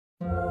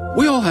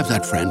We all have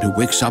that friend who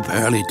wakes up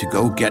early to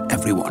go get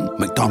everyone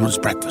McDonald's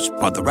breakfast,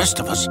 while the rest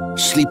of us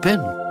sleep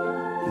in.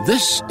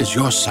 This is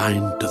your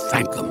sign to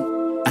thank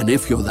them. And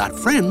if you're that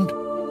friend,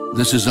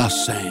 this is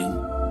us saying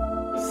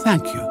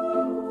thank you.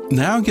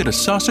 Now get a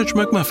sausage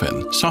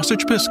McMuffin,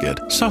 sausage biscuit,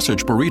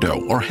 sausage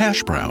burrito, or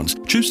hash browns.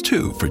 Choose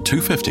 2 for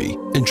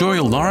 $2.50. Enjoy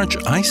a large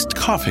iced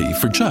coffee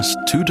for just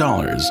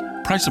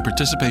 $2. Price and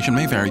participation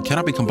may vary.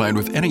 Cannot be combined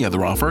with any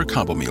other offer or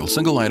combo meal.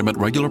 Single item at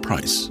regular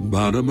price.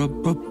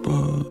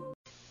 Ba-da-ba-ba-ba.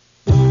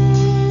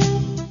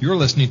 You're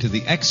listening to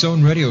the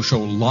X-Zone Radio Show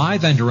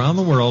live and around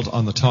the world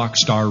on the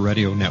Talkstar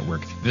Radio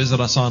Network. Visit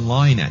us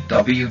online at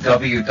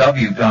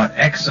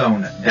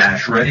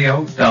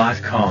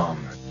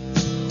www.xzone-radio.com.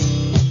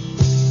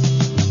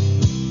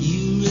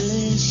 You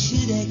really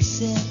should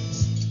accept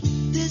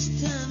this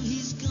time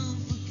he's gone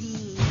for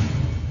good.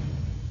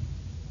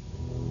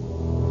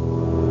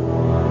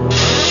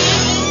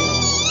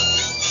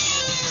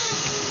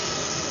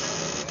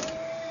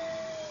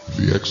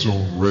 The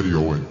X-Zone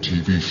radio and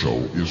TV show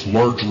is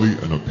largely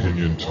an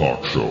opinion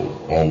talk show.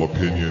 All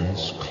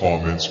opinions,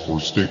 comments, or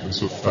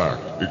statements of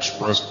fact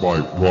expressed by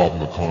Rob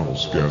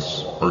McConnell's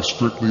guests are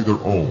strictly their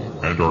own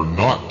and are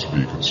not to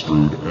be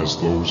construed as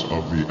those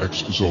of the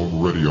X-Zone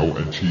radio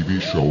and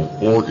TV show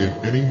or in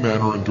any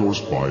manner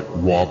endorsed by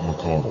Rob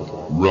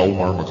McConnell,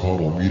 Relmar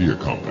McConnell Media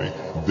Company,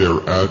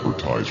 their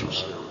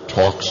advertisers,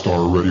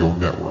 Talkstar Radio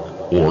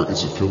Network, or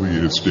its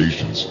affiliated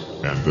stations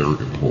and their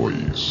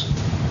employees.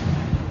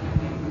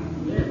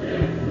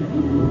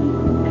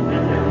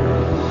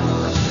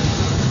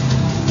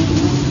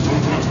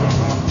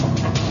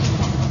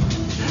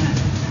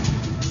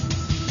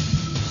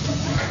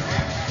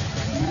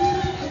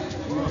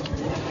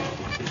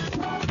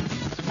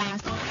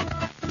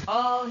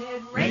 All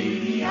Hit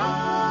Radio.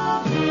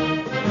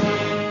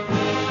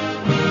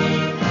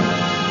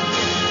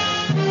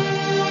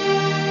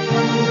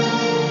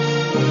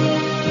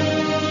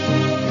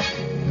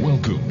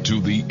 Welcome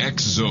to the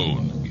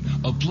X-Zone,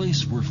 a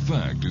place where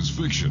fact is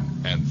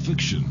fiction and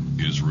fiction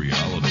is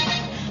reality.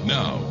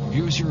 Now,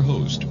 here's your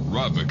host,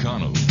 Rob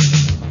McConnell.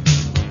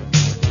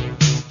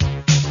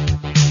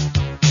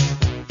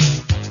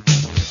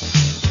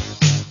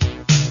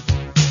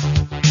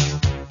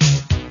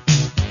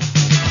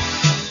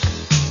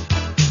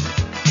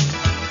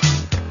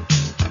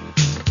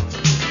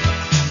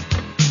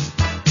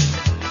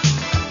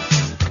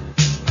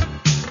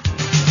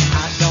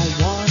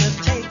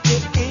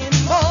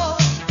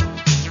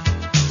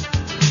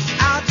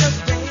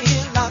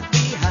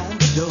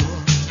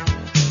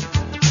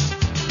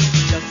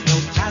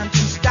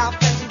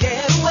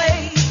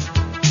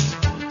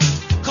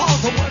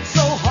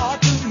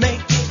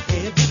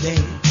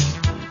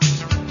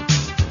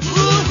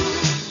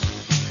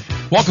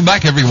 Welcome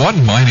back,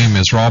 everyone. My name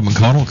is Rob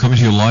McConnell, coming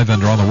to you live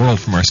and around the world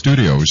from our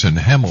studios in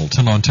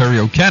Hamilton,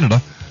 Ontario,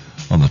 Canada,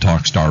 on the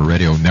Talkstar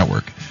Radio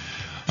Network.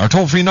 Our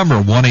toll-free number,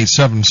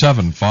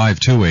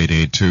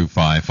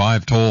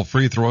 1-877-528-8255,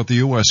 toll-free throughout the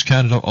U.S.,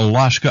 Canada,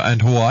 Alaska,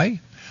 and Hawaii.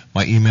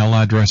 My email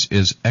address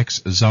is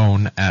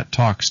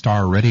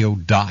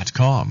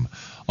xzone@talkstarradio.com.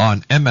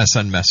 On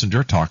MSN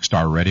Messenger,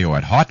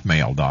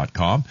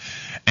 talkstarradio@hotmail.com.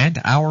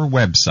 And our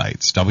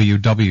websites,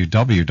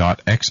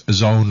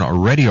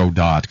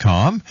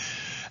 www.xzoneradio.com.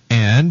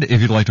 And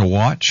if you'd like to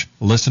watch,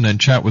 listen, and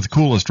chat with the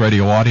coolest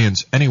radio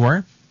audience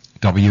anywhere,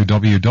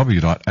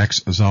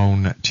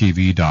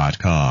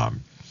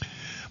 www.xzonetv.com.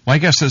 My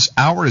guest this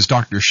hour is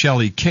Dr.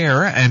 Shelley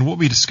KAEHR, and we'll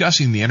be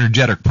discussing the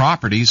energetic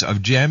properties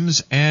of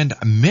gems and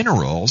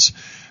minerals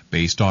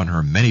based on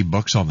her many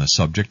books on the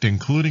subject,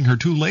 including her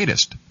 2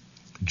 latest,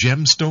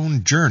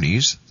 Gemstone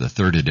Journeys, the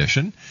 3rd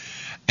edition,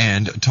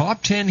 and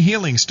Top 10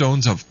 Healing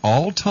Stones of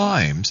All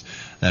Times,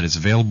 that is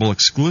available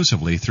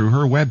exclusively through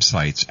her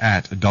websites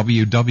at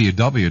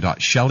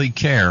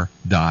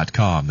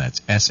www.SHELLEYKAEHR.com.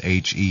 That's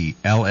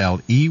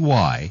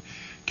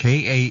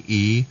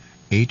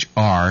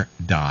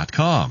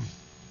SHELLEYKAEHR.com.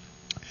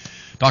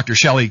 Dr.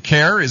 Shelley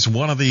KAEHR is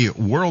one of the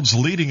world's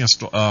leading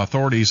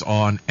authorities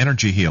on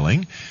energy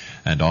healing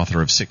and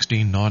author of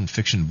 16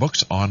 nonfiction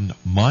books on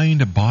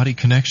mind-body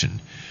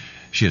connection.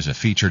 She is a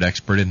featured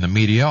expert in the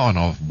media on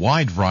a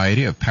wide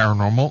variety of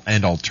paranormal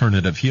and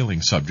alternative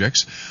healing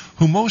subjects,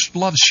 who most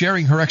loves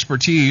sharing her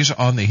expertise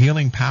on the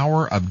healing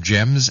power of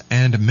gems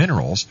and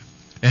minerals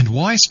and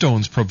why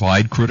stones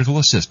provide critical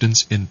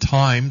assistance in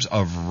times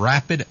of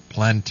rapid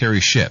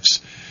planetary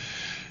shifts.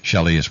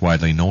 Shelley is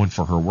widely known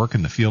for her work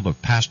in the field of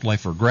past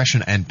life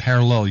regression and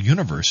parallel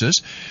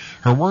universes.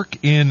 Her work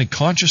in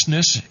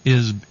consciousness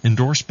is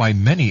endorsed by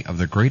many of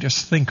the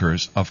greatest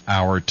thinkers of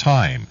our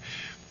time.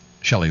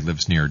 Shelley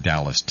lives near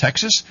Dallas,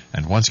 Texas,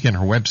 and once again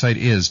her website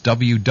is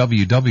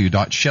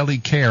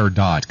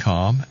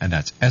www.SHELLEYKAEHR.com, and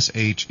that's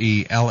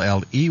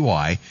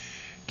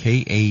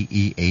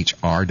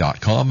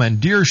SHELLEYKAEHR.com.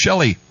 And dear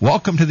Shelley,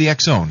 welcome to the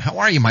X-Zone. How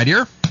are you, my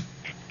dear?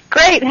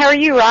 Great. How are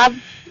you, Rob?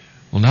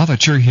 Well, now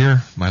that you're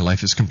here, my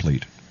life is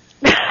complete.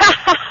 Oh,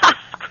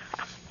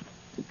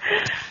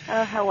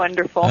 how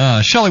wonderful.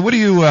 Shelley,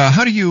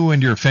 how do you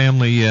and your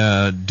family,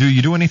 do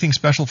you do anything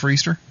special for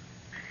Easter?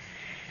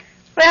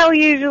 Well,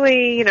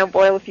 usually,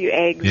 boil a few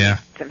eggs, Yeah.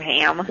 some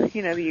ham,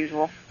 the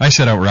usual. I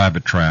set out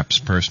rabbit traps,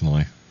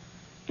 personally.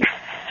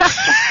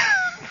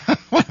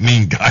 What a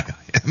mean guy I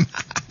am.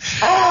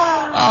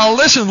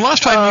 Listen,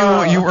 last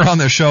time you were on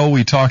the show,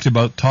 we talked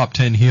about top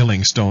 10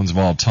 healing stones of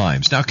all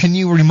times. Now, can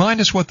you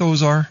remind us what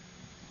those are?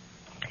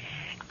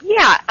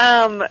 Yeah,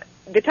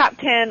 the top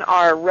 10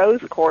 are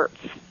rose quartz,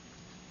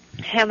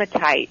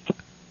 hematite,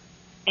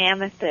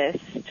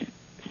 amethyst,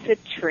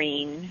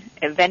 citrine,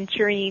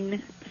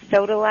 aventurine,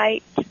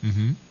 sodalite,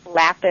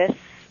 lapis,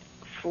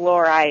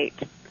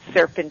 fluorite,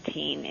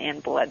 serpentine,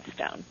 and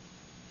bloodstone.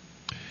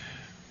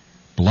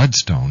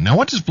 Bloodstone. Now,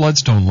 what does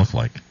bloodstone look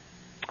like?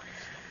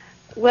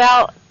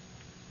 Well,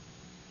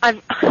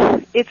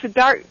 it's a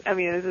dark,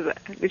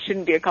 this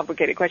shouldn't be a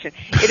complicated question.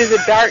 It is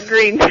a dark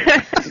green.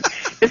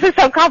 This is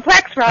so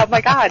complex, Rob,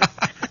 my God.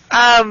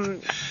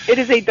 It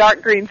is a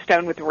dark green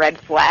stone with red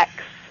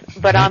flecks.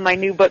 But on my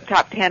new book,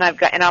 Top 10,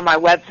 and on my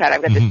website,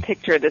 I've got this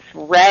picture of this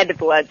red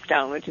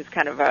bloodstone, which is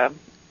kind of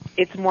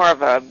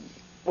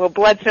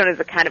bloodstone is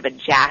a kind of a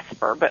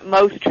jasper, but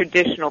most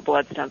traditional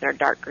bloodstones are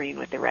dark green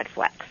with the red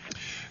flecks.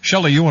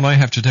 Shelley, you and I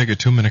have to take a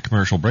 2-minute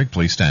commercial break.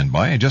 Please stand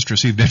by. I just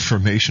received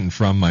information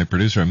from my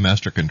producer and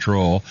Master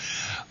Control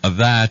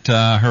that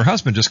her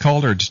husband just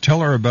called her to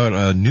tell her about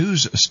a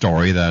news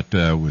story that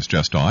was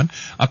just on.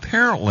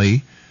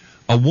 Apparently,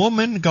 a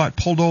woman got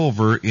pulled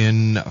over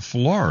in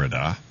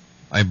Florida,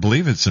 I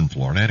believe it's in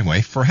Florida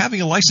anyway, for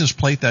having a license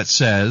plate that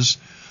says,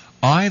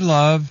 I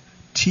love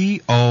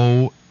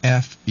TOFU.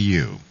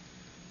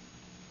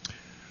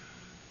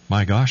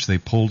 My gosh, they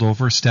pulled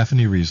over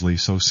Stephanie Riesly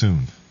so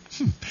soon.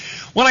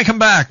 When I come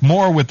back,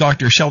 more with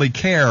Dr. Shelley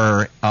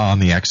KAEHR on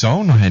the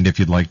X-Zone. And if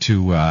you'd like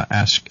to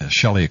ask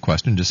Shelley a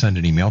question, just send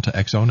an email to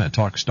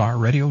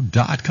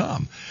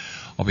xzone@talkstarradio.com.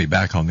 I'll be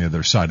back on the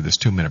other side of this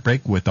 2-minute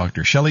break with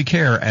Dr. Shelley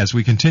KAEHR as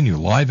we continue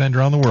live and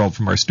around the world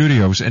from our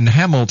studios in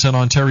Hamilton,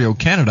 Ontario,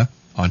 Canada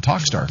on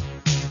Talkstar.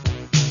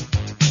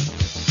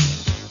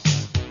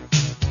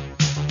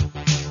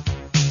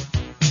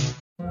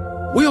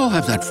 We all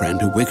have that friend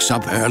who wakes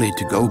up early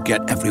to go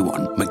get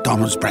everyone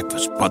McDonald's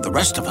breakfast, while the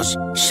rest of us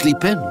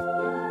sleep in.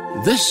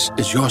 This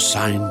is your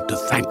sign to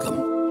thank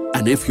them.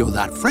 And if you're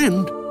that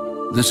friend,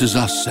 this is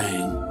us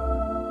saying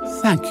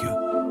thank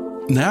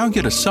you. Now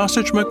get a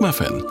sausage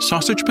McMuffin,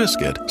 sausage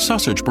biscuit,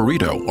 sausage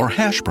burrito, or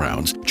hash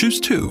browns. Choose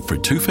 2 for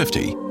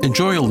 $2.50.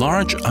 Enjoy a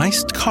large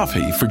iced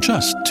coffee for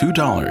just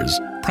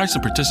 $2. Price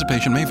and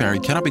participation may vary.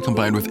 Cannot be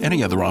combined with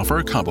any other offer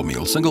or combo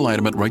meal. Single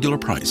item at regular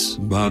price.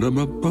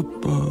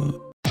 Ba-da-ba-ba-ba.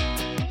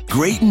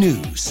 Great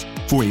news!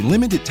 For a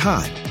limited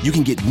time, you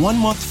can get 1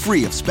 month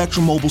free of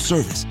Spectrum Mobile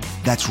service.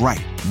 That's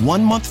right,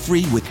 1 month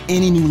free with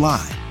any new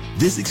line.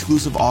 This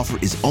exclusive offer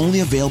is only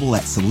available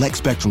at select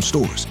Spectrum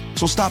stores,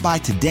 so stop by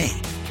today.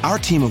 Our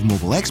team of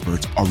mobile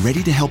experts are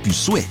ready to help you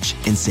switch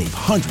and save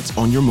hundreds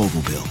on your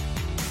mobile bill.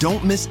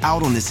 Don't miss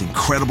out on this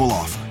incredible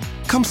offer.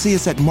 Come see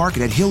us at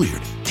Market at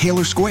Hilliard,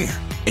 Taylor Square,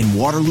 and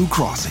Waterloo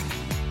Crossing.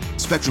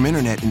 Spectrum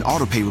Internet and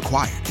autopay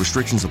required.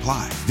 Restrictions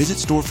apply. Visit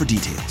store for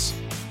details.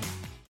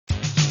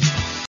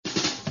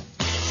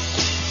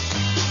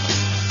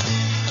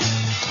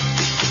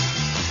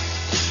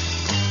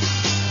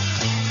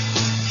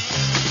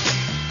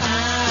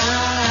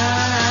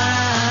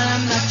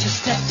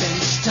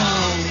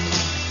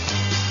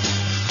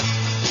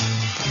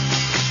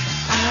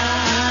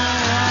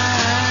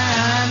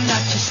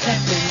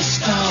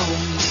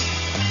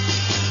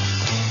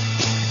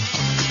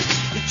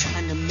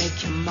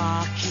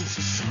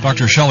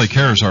 Dr. Shelley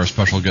KAEHR is our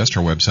special guest.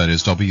 Her website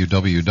is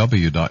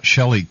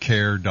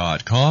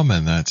www.shelleykkaehr.com,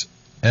 and that's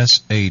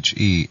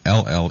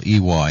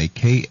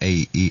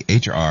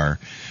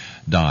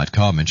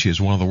SHELLEYKAEHR.com. And she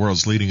is one of the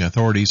world's leading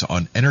authorities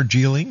on energy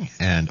healing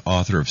and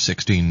author of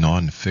 16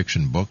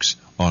 non-fiction books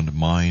on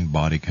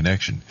mind-body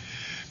connection.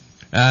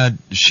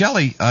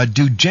 Shelley,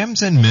 do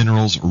gems and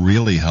minerals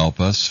really help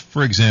us?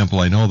 For example,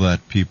 I know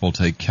that people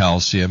take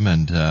calcium,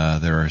 and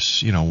there are,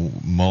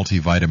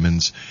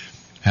 multivitamins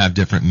have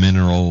different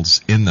minerals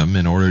in them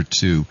in order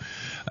to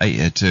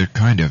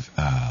kind of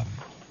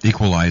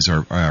equalize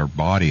our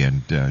body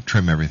and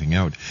trim everything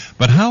out.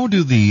 But how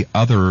do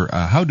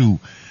how do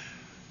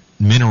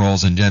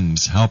minerals and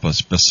gems help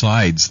us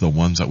besides the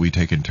ones that we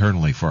take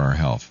internally for our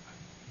health?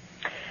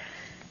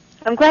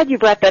 I'm glad you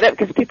brought that up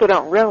because people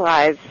don't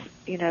realize,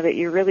 that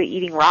you're really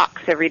eating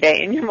rocks every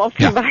day in your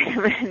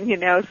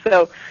multivitamin,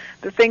 So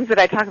the things that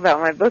I talk about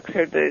in my books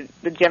are the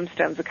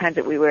gemstones, the kinds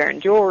that we wear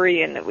in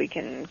jewelry and that we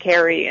can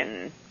carry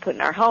and put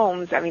in our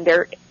homes. I mean,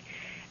 they're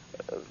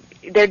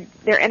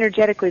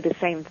energetically the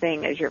same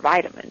thing as your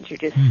vitamins. You're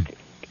just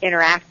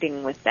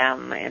interacting with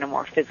them in a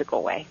more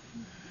physical way.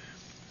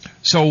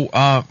 So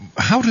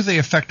how do they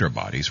affect our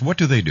bodies? What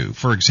do they do?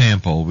 For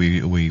example,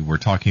 we were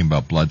talking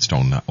about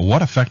bloodstone.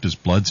 What effect does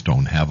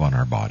bloodstone have on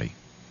our body?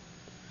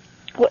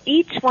 Well,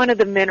 each one of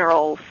the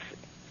minerals,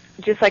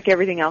 just like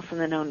everything else in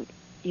the known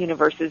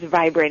universe, is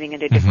vibrating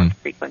at a different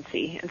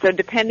frequency. And so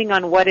depending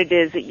on what it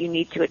is that you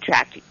need to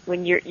attract,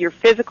 when your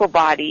physical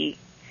body,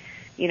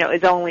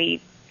 is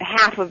only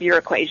half of your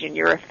equation.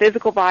 You're a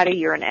physical body,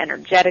 you're an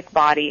energetic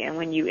body, and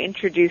when you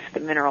introduce the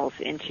minerals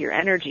into your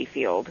energy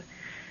field,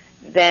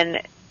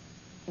 then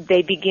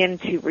they begin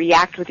to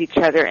react with each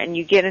other, and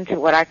you get into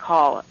what I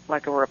call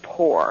like a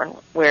rapport,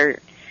 where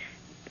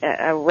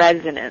a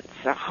resonance,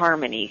 a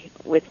harmony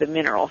with the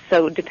minerals.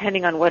 So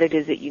depending on what it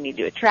is that you need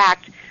to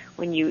attract,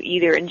 when you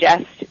either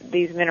ingest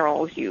these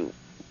minerals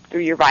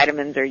through your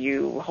vitamins, or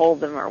you hold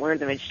them or wear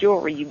them as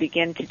jewelry, you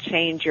begin to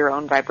change your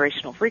own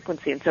vibrational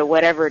frequency. And so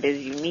whatever it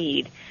is you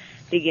need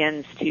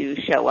begins to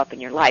show up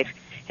in your life.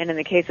 And in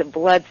the case of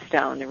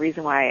bloodstone, the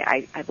reason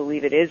why I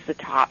believe it is the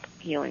top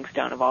healing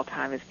stone of all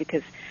time is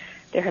because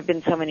there have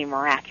been so many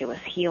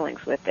miraculous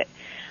healings with it.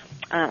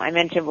 I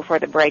mentioned before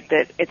the break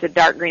that it's a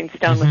dark green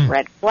stone with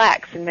red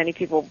flecks, and many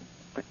people,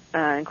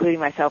 including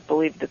myself,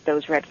 believe that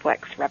those red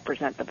flecks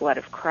represent the blood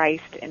of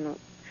Christ. And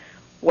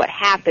what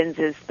happens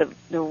is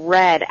the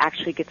red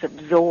actually gets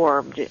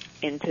absorbed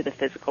into the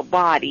physical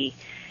body,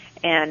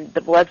 and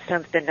the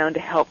bloodstone's been known to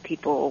help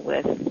people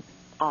with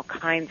all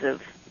kinds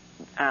of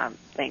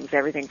things.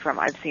 Everything from,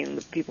 I've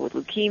seen people with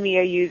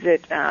leukemia use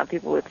it,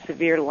 people with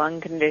severe lung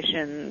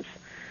conditions,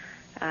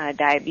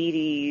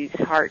 diabetes,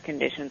 heart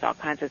conditions, all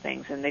kinds of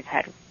things, and they've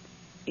had,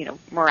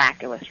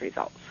 miraculous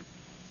results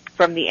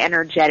from the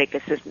energetic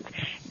assistance.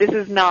 This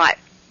is not,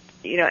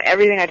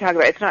 everything I talk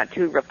about, it's not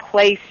to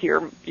replace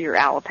your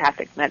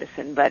allopathic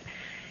medicine, but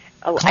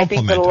I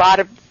think that a lot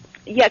of,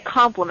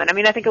 complement. I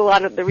mean, I think a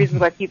lot of the reasons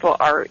why people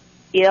are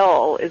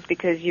ill is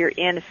because you're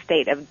in a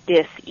state of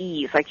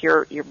dis-ease, like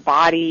your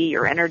body,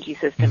 your energy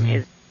system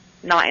is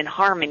not in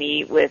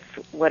harmony with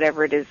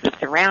whatever it is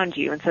that's around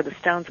you, and so the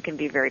stones can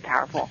be very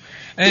powerful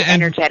to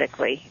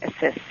energetically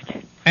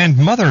assist. And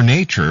Mother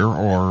Nature,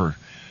 or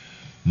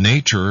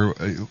nature,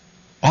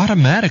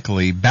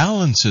 automatically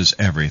balances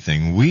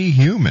everything. We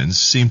humans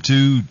seem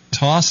to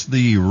toss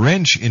the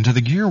wrench into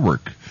the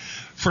gearwork.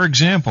 For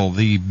example,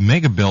 the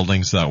mega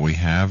buildings that we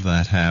have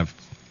that have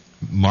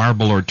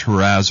marble or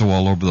terrazzo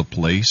all over the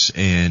place,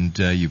 and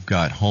you've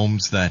got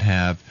homes that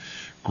have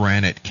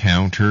granite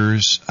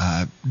counters.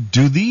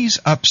 Do these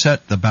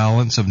upset the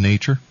balance of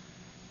nature?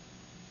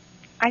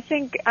 I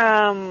think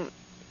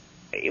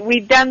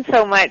we've done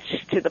so much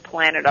to the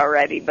planet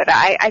already, but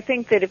I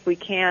think that if we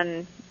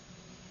can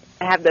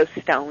have those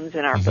stones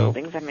in our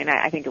buildings, I mean,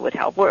 I think it would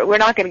help. We're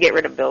not going to get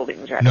rid of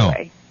buildings right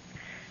away.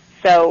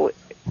 So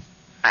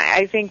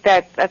I think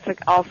that's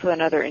also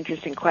another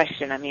interesting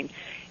question. I mean,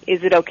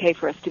 is it okay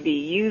for us to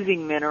be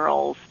using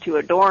minerals to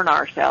adorn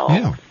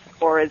ourselves,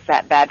 or is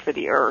that bad for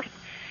the earth?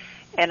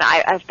 And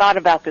I've thought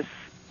about this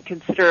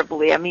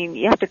considerably. I mean,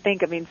 you have to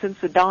think, since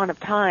the dawn of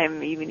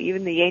time,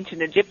 even the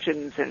ancient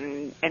Egyptians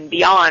and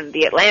beyond,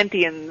 the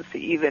Atlanteans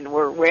even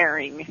were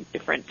wearing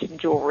different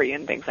jewelry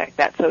and things like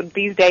that. So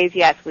these days,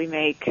 yes, we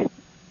make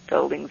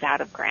buildings out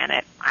of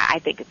granite. I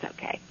think it's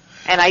okay.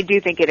 And I do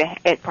think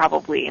it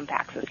probably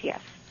impacts us, yes.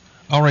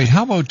 All right,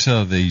 how about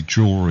the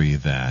jewelry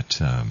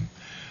that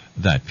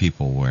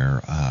people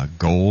wear?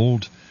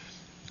 Gold.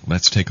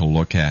 Let's take a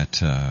look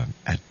at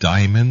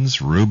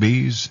diamonds,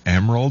 rubies,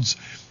 emeralds.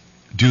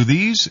 Do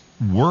these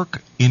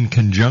work in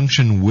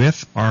conjunction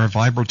with our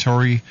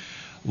vibratory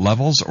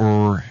levels,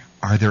 or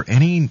are there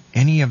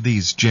any of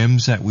these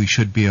gems that we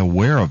should be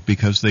aware of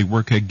because they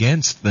work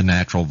against the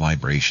natural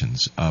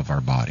vibrations of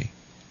our body?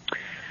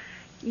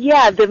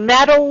 Yeah, the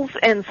metals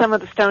and some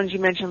of the stones you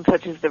mentioned,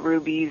 such as the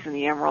rubies and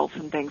the emeralds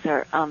and things,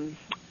 are.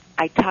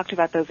 I talked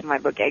about those in my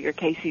book, Edgar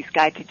Cayce's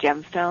Guide to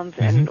Gemstones,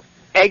 and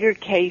Edgar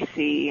Cayce,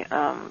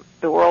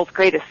 the world's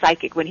greatest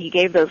psychic, when he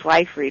gave those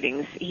life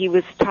readings, he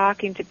was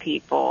talking to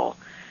people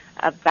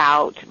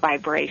about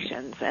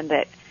vibrations, and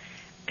that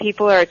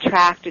people are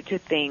attracted to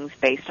things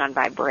based on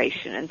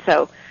vibration. And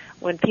so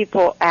when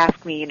people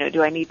ask me,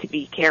 do I need to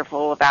be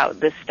careful about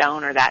this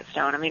stone or that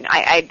stone,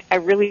 I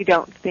really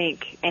don't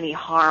think any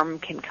harm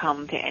can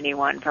come to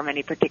anyone from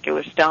any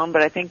particular stone,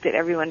 but I think that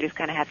everyone just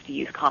kind of has to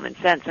use common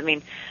sense.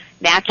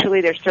 Naturally,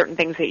 there's certain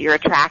things that you're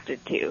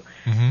attracted to.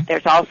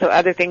 There's also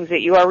other things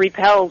that you are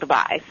repelled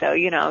by. So,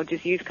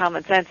 just use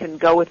common sense and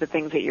go with the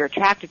things that you're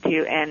attracted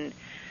to, and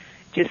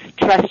just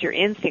trust your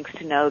instincts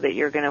to know that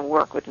you're going to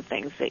work with the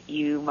things that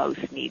you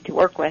most need to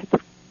work with.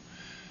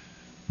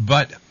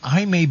 But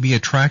I may be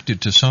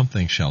attracted to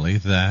something, Shelley,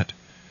 that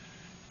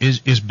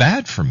is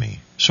bad for me.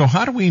 So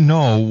how do we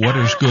know what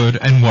is good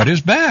and what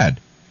is bad?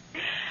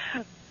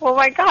 Oh,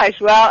 my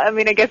gosh. Well,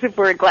 I guess if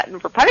we're a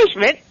glutton for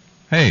punishment,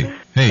 Hey.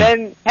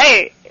 Then,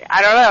 I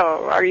don't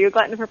know. Are you a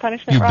glutton for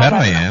punishment, You Rob? bet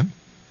I am.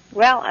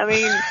 Well,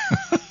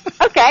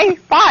 okay,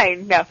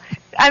 fine. No.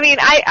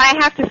 I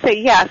have to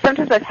say,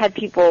 sometimes I've had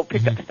people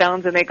pick up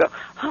stones and they go,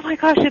 oh my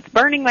gosh, it's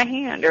burning my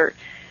hand, or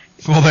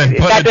well, then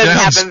put that it doesn't down,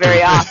 happen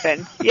very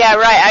often. Yeah,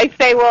 right. I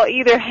say, well,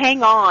 either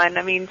hang on.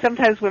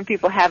 Sometimes when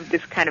people have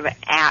this kind of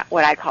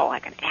what I call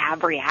like an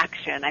ab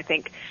reaction, I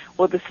think,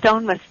 well, the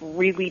stone must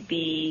really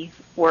be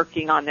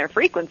working on their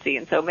frequency,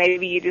 and so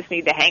maybe you just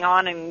need to hang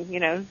on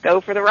and,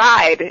 go for the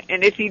ride.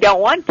 And if you don't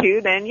want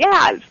to, then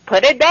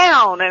put it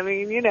down.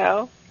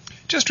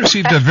 Just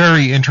received a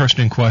very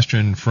interesting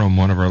question from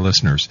one of our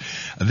listeners.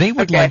 They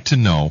would like to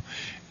know,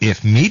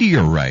 if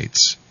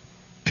meteorites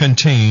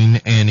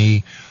contain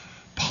any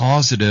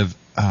positive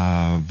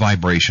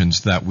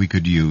vibrations that we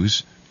could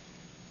use.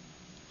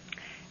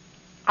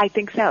 I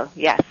think so,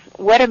 yes.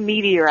 What a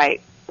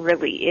meteorite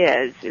really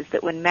is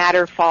that when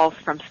matter falls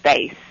from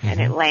space and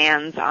it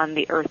lands on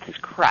the Earth's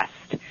crust,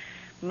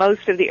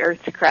 most of the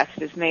Earth's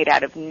crust is made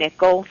out of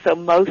nickel, so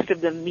most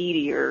of the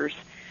meteors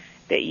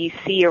that you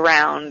see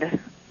around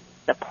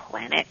the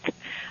planet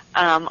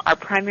are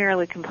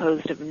primarily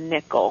composed of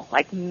nickel,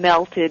 like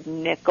melted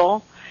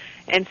nickel.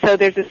 And so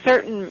there's a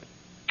certain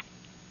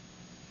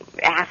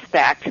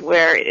aspect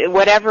where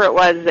whatever it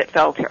was that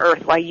fell to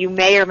Earth, while you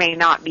may or may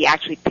not be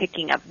actually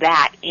picking up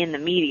that in the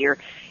meteor,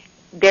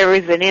 there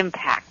is an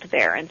impact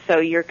there. And so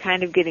you're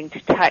kind of getting to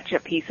touch a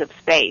piece of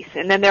space.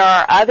 And then there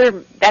are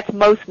other, that's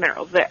most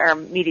minerals that are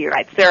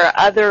meteorites. There are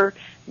other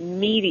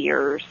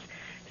meteors,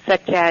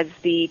 such as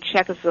the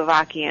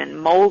Czechoslovakian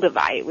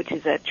moldavite, which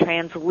is a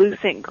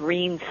translucent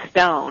green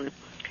stone.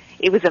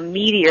 It was a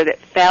meteor that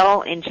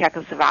fell in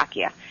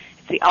Czechoslovakia.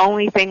 It's the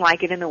only thing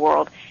like it in the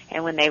world.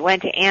 And when they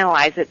went to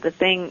analyze it, the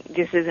thing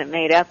just isn't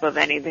made up of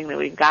anything that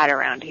we've got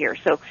around here.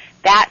 So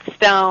that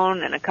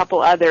stone and a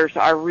couple others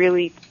are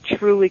really,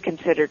 truly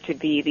considered to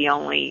be the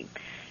only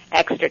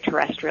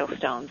extraterrestrial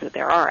stones that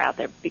there are out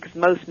there, because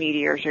most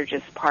meteors are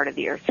just part of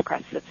the Earth's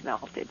crust that's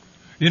melted.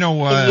 You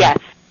know, yes.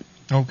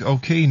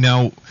 Okay,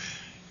 now,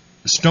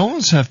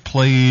 stones have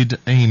played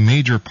a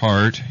major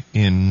part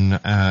in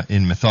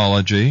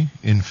mythology,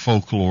 in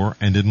folklore,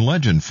 and in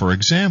legend. For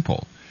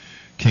example,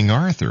 King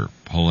Arthur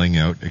pulling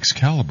out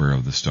Excalibur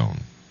of the stone.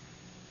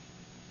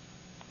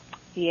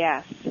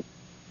 Yes.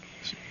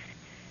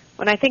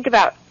 When I think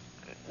about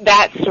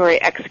that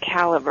story,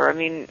 Excalibur, I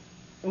mean,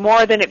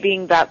 more than it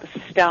being about the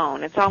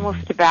stone, it's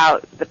almost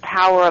about the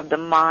power of the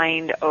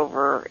mind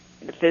over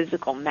the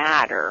physical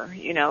matter.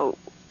 You know,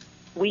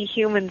 we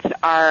humans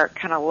are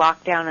kind of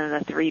locked down in a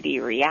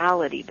 3D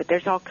reality, but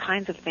there's all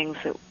kinds of things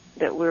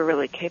that we're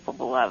really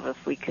capable of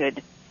if we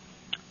could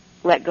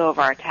let go of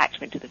our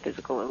attachment to the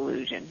physical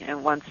illusion.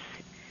 And once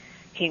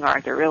King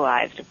Arthur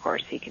realized, of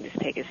course, he can just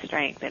take his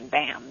strength and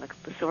bam,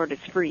 the sword is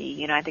free.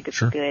 You know, I think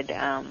it's a good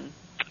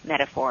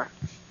metaphor.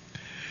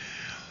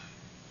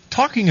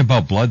 Talking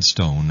about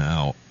bloodstone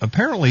now,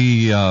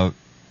 apparently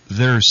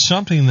there's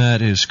something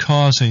that is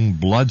causing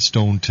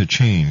bloodstone to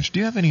change.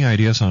 Do you have any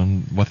ideas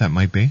on what that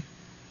might be?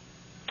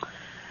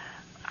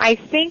 I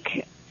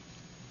think,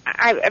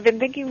 I've been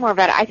thinking more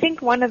about it. I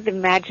think one of the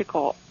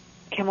magical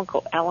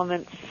chemical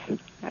elements,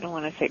 I don't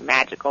want to say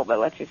magical, but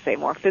let's just say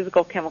more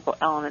physical chemical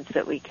elements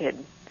that we could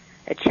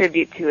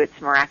attribute to its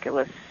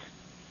miraculous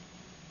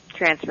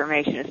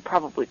transformation is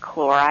probably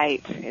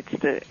chlorite.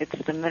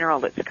 It's the mineral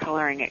that's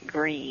coloring it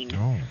green.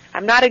 Oh.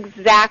 I'm not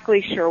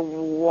exactly sure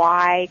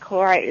why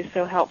chlorite is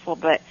so helpful,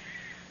 but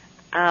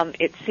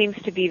it seems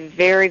to be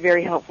very,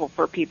 very helpful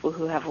for people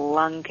who have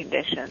lung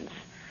conditions.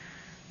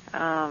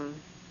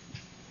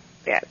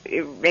 Yeah,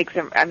 it makes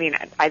them, I mean,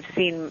 I've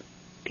seen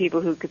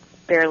people who could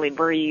barely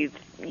breathe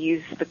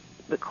use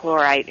the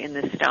chlorite in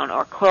the stone,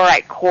 or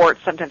chlorite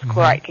quartz. Sometimes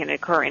chlorite can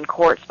occur in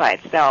quartz by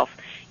itself.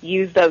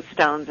 Use those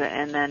stones,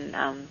 and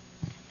then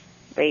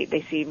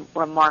they see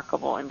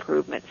remarkable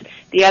improvements.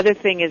 The other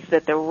thing is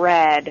that the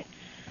red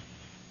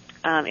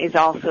is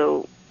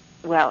also,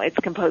 well, it's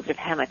composed of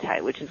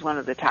hematite, which is one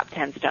of the top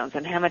 10 stones.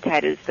 And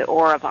hematite is the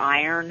ore of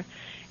iron,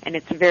 and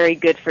it's very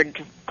good for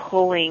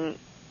pulling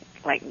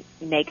like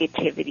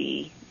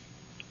negativity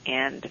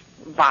and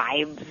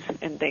vibes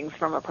and things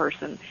from a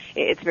person.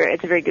 It's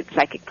a very good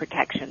psychic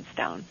protection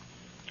stone.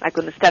 Like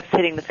when the stuff's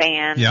hitting the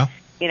fan,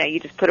 you know, you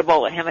just put a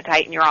bowl of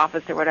hematite in your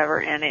office or whatever,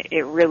 and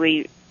it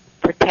really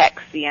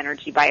protects the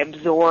energy by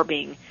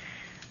absorbing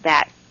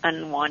that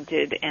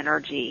unwanted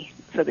energy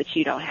so that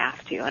you don't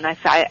have to. And I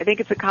think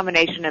it's a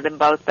combination of them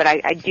both, but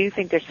I do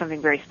think there's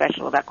something very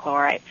special about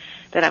chlorite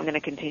that I'm going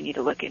to continue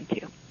to look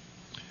into.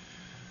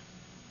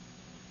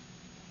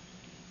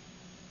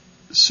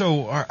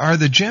 So are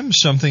the gems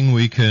something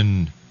we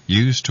can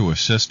use to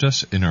assist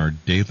us in our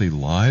daily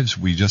lives?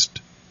 We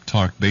just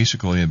talked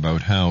basically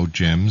about how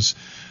gems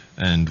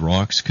and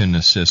rocks can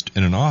assist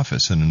in an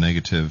office in a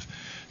negative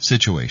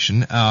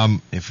situation.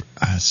 If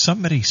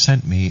somebody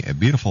sent me a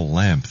beautiful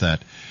lamp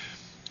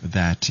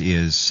that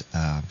is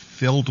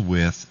filled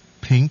with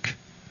pink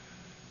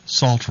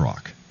salt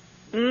rock.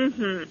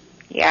 Mm-hmm.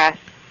 Yes.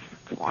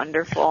 It's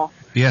wonderful.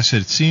 Yes,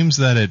 it seems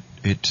that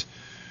it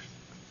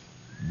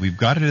we've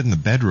got it in the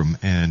bedroom,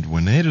 and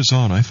when it is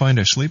on, I find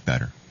I sleep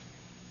better.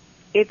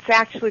 It's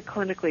actually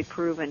clinically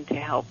proven to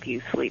help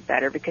you sleep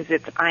better because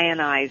it's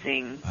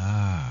ionizing.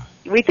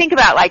 We think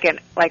about like a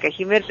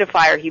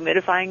humidifier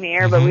humidifying the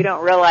air, but we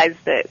don't realize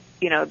that,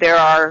 you know, there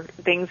are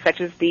things such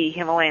as the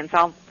Himalayan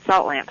salt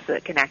lamps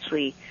that can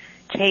actually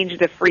change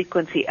the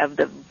frequency of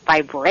the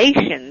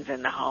vibrations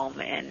in the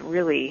home and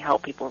really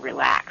help people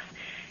relax.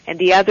 And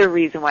the other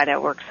reason why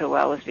that works so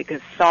well is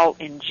because salt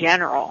in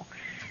general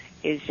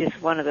is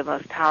just one of the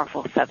most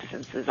powerful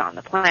substances on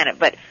the planet.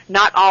 But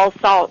not all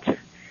salt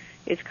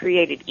is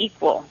created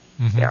equal.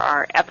 There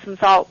are Epsom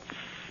salts,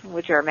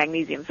 which are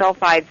magnesium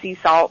sulfide, sea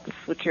salts,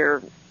 which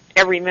are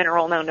every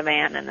mineral known to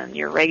man, and then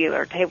your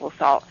regular table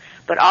salt.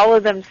 But all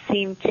of them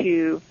seem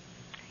to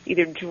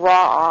either draw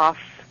off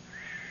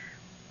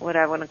what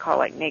I want to call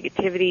like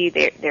negativity.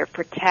 They're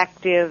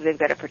protective. They've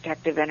got a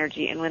protective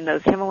energy. And when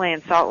those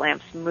Himalayan salt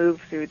lamps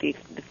move through the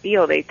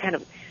field, they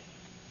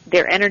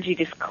their energy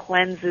just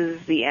cleanses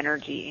the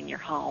energy in your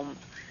home,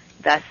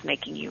 thus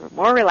making you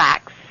more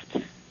relaxed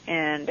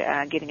and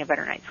getting a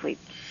better night's sleep.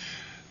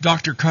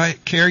 Dr.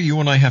 KAEHR, you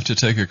and I have to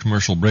take a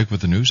commercial break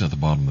with the news at the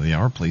bottom of the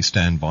hour. Please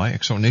stand by.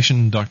 Exo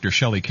Nation, Dr.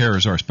 SHELLEY KAEHR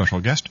is our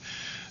special guest,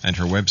 and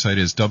her website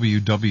is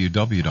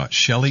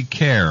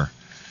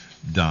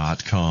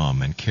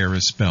www.shelleykare.com. And KAEHR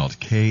is spelled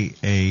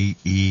K-A-E-H-R.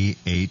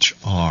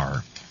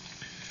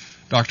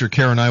 Dr.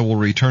 KAEHR and I will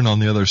return on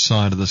the other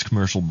side of this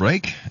commercial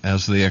break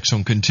as the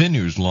Exxon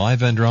continues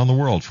live and around the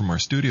world from our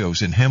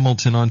studios in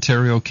Hamilton,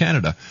 Ontario,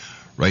 Canada,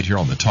 right here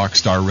on the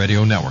Talkstar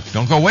Radio Network.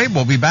 Don't go away.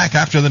 We'll be back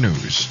after the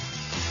news.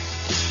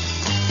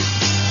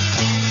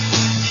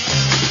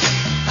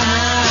 I'm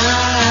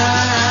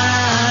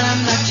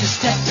not your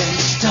stepping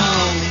stone.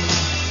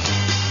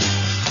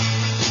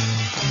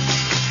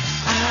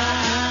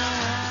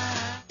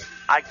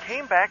 I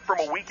came back from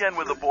a weekend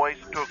with the boys,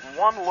 took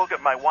one look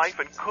at my wife,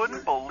 and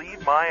couldn't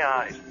believe my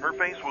eyes. Her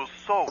face was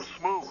so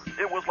smooth.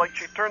 It was like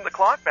she turned the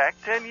clock back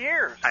 10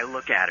 years. I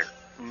look at her.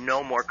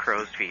 No more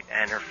crow's feet,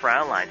 and her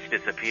frown lines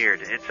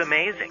disappeared. It's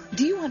amazing.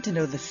 Do you want to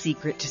know the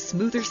secret to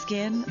smoother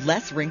skin,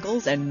 less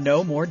wrinkles, and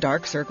no more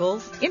dark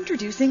circles?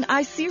 Introducing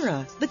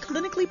iSera, the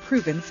clinically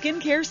proven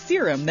skincare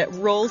serum that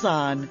rolls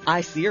on.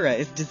 iSera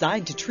is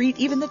designed to treat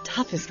even the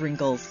toughest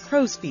wrinkles,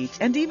 crow's feet,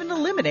 and even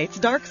eliminates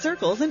dark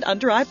circles and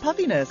under-eye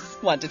puffiness.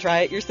 Want to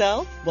try it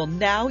yourself? Well,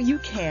 now you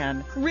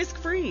can.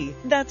 Risk-free.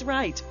 That's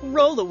right.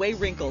 Roll away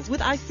wrinkles with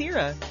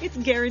iSera. It's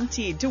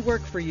guaranteed to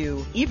work for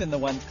you. Even the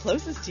ones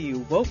closest to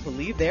you won't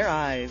believe their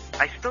eyes.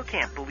 I still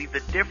can't believe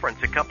the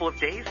difference a couple of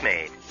days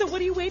made. So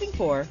what are you waiting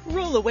for?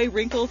 Roll away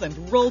wrinkles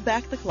and roll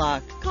back the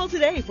clock. Call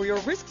today for your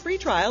risk-free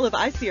trial of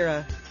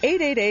iSera.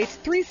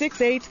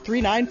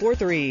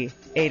 888-368-3943.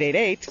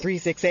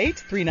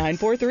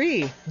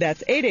 888-368-3943.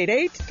 That's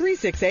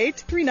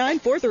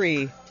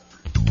 888-368-3943.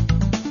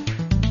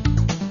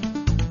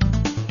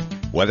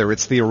 Whether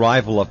it's the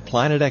arrival of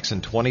Planet X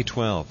in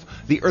 2012,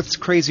 the Earth's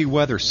crazy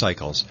weather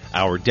cycles,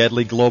 our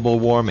deadly global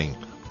warming,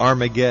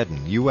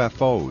 Armageddon,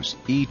 UFOs,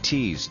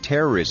 ETs,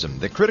 terrorism,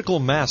 the critical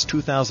mass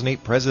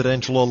 2008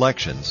 presidential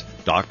elections,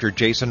 Dr.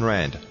 Jason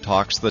Rand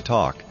talks the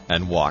talk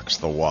and walks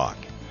the walk.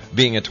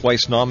 Being a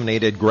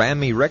twice-nominated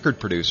Grammy record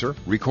producer,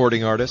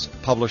 recording artist,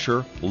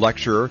 publisher,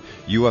 lecturer,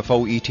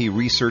 UFO ET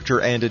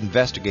researcher and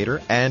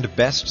investigator, and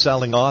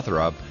best-selling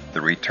author of The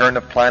Return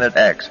of Planet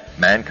X,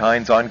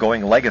 Mankind's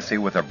Ongoing Legacy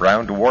with a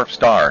Brown Dwarf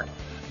Star,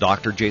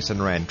 Dr.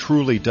 Jason Rand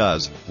truly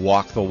does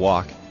walk the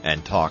walk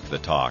and talk the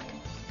talk.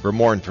 For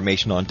more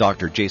information on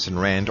Dr. Jason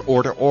Rand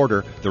or to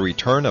order The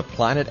Return of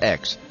Planet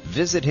X,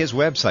 visit his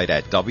website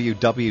at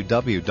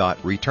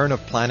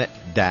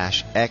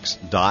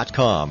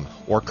www.returnofplanet-x.com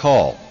or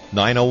call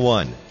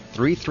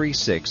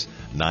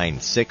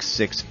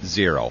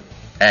 901-336-9660.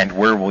 And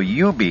where will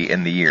you be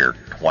in the year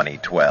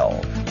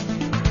 2012?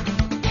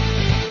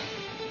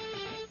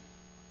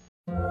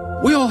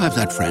 We all have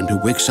that friend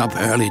who wakes up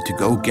early to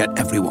go get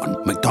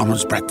everyone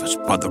McDonald's breakfast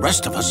while the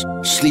rest of us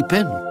sleep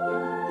in.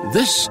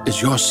 This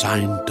is your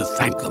sign to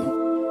thank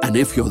them. And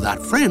if you're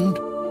that friend,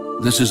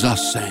 this is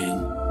us saying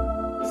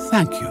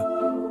thank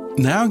you.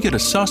 Now get a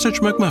sausage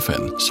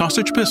McMuffin,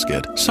 sausage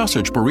biscuit,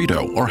 sausage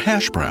burrito, or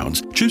hash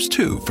browns. Choose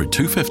 2 for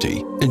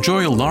 $2.50.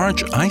 Enjoy a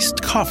large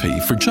iced coffee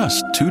for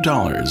just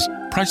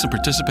 $2. Price and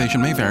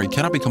participation may vary.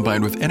 Cannot be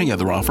combined with any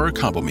other offer or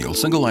combo meal.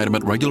 Single item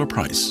at regular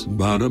price.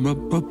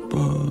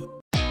 Ba-da-ba-ba-ba.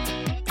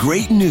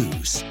 Great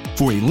news.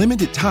 For a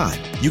limited time,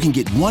 you can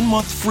get 1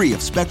 month free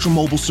of Spectrum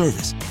Mobile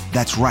service.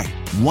 That's right,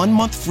 1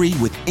 month free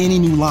with any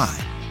new line.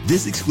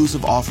 This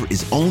exclusive offer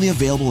is only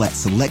available at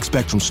select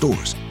Spectrum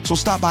stores, so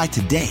stop by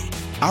today.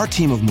 Our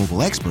team of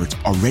mobile experts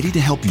are ready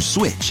to help you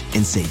switch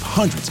and save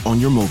hundreds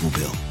on your mobile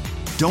bill.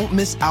 Don't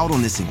miss out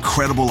on this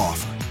incredible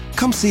offer.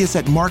 Come see us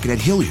at Market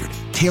at Hilliard,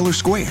 Taylor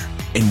Square,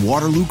 and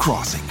Waterloo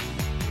Crossing.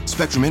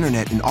 Spectrum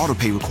Internet and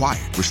autopay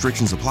required.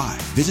 Restrictions apply.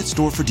 Visit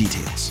store for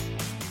details.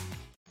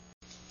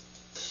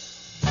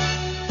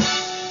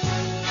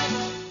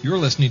 You're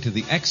listening to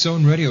the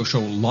X-Zone Radio Show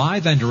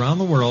live and around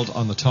the world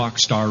on the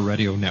Talkstar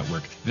Radio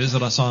Network.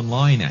 Visit us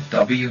online at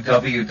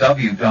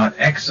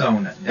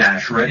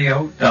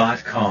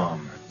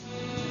www.xzone-radio.com.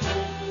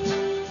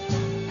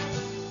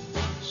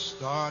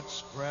 Start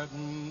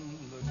spreading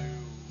the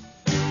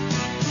news.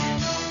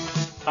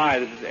 Hi,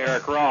 this is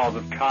Eric Rawls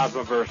of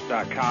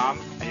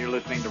Cosmoverse.com, and you're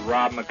listening to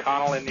Rob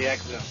McConnell in the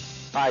X-Zone.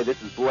 Hi,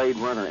 this is Blade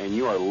Runner, and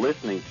you are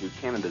listening to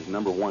Canada's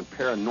 #1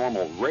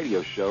 paranormal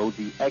radio show,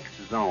 The X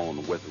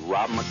Zone, with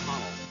Rob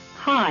McConnell.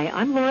 Hi,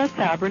 I'm Laura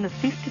Sabrin of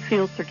Feast to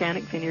Fields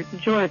Organic Vineyards in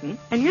Jordan,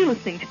 and you're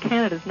listening to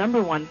Canada's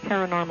 #1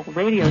 paranormal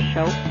radio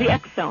show, The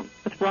X Zone,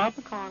 with Rob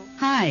McConnell.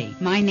 Hi,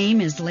 my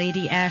name is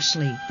Lady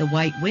Ashley, the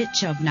White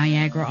Witch of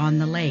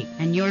Niagara-on-the-Lake,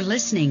 and you're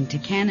listening to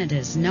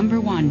Canada's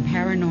 #1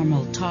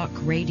 paranormal talk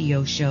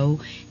radio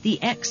show,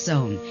 The X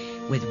Zone,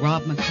 with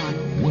Rob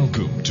McConnell.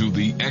 Welcome to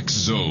The X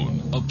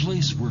Zone, a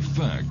place where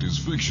fact is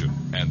fiction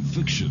and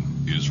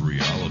fiction is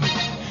reality.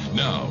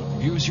 Now,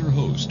 here's your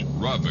host,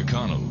 Rob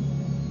McConnell.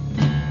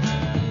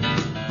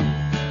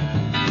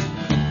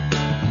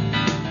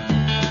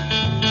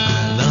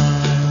 I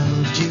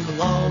loved you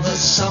all the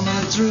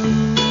summer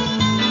through.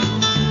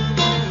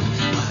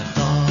 I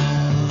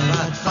thought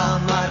I'd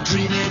found my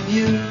dream in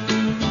you.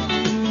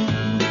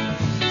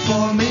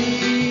 For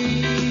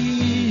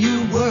me,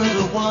 you were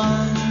the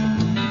one.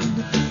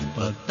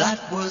 But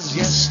that was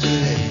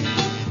yesterday,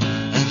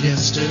 and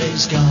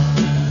yesterday's gone.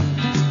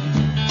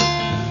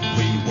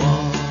 We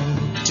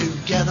walked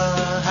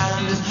together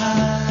hand in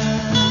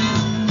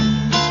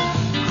hand,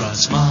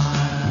 across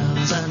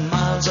miles and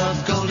miles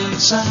of golden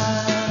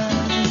sand.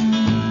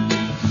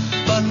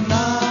 But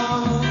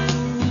now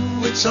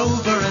it's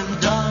over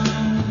and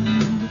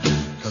done,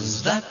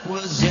 'cause that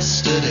was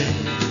yesterday,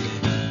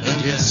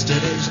 and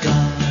yesterday's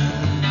gone.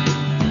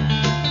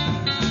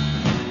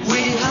 We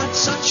had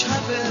such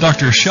happy...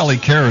 Dr. Shelley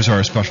KAEHR is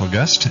our special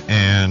guest,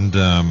 and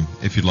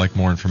if you'd like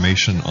more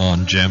information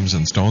on gems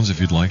and stones,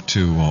 if you'd like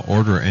to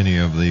order any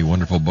of the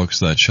wonderful books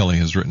that Shelley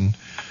has written,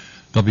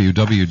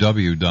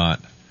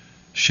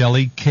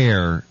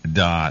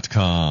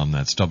 www.SHELLEYKAEHR.com.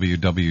 That's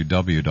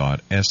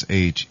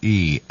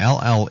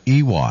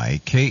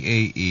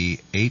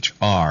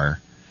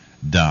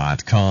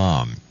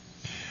www.SHELLEYKAEHR.com.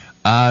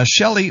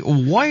 Shelley,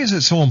 why is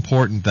it so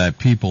important that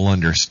people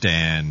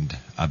understand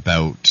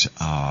about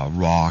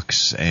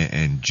rocks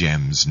and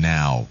gems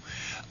now?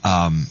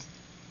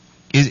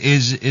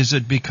 Is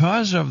it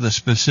because of the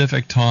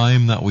specific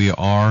time that we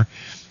are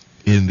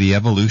in the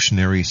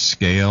evolutionary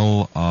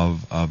scale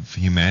of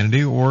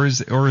humanity, or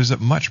is it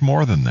much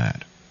more than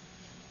that?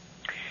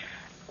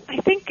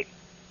 I think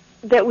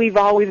that we've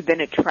always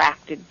been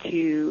attracted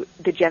to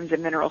the gems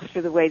and minerals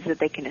for the ways that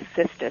they can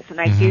assist us,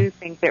 and I do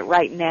think that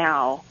right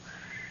now,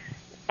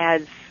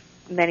 as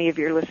many of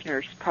your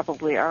listeners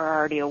probably are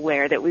already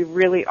aware, that we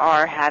really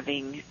are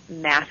having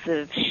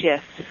massive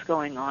shifts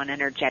going on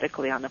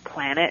energetically on the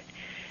planet.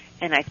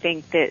 And I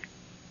think that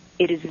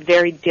it is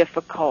very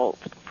difficult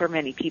for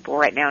many people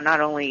right now, not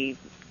only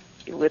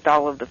with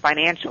all of the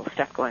financial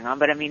stuff going on,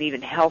 but I mean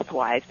even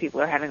health-wise,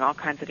 people are having all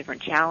kinds of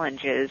different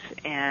challenges.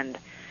 And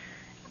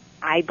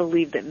I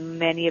believe that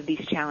many of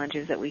these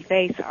challenges that we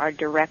face are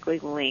directly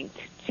linked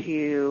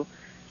to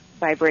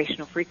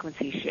vibrational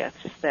frequency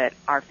shifts that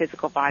our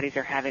physical bodies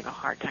are having a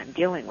hard time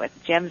dealing with.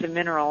 Gems and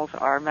minerals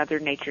are Mother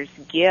Nature's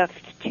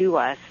gift to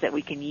us that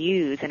we can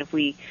use. And if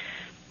we,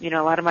 a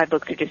lot of my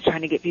books are just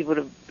trying to get people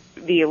to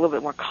be a little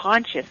bit more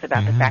conscious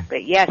about the fact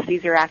that, yes,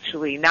 these are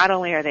actually, not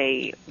only are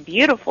they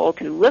beautiful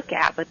to look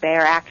at, but they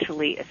are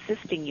actually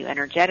assisting you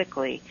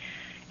energetically.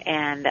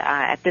 And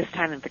at this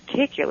time in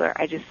particular,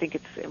 I just think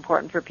it's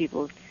important for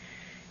people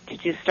to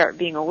just start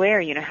being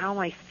aware, how am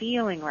I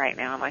feeling right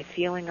now? Am I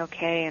feeling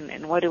okay?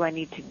 And what do I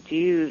need to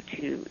do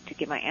to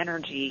get my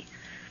energy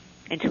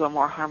into a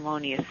more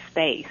harmonious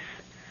space?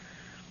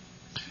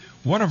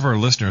 One of our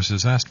listeners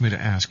has asked me to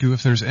ask you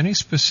if there's any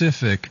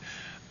specific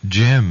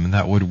gem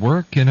that would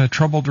work in a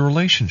troubled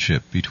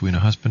relationship between a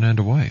husband and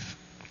a wife.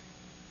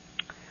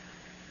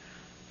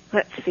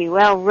 Let's see.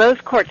 Well, rose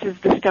quartz is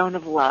the stone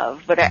of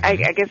love, but I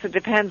guess it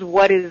depends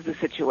what is the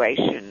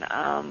situation.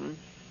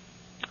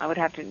 I would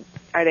have to.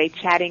 Are they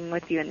chatting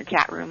with you in the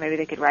chat room? Maybe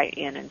they could write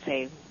in and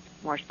say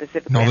more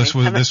specifically. No, this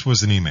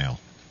was an email.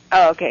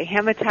 Oh, okay.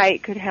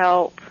 Hematite could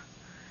help.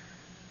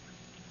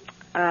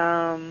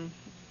 By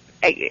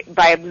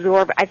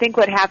absorb. I think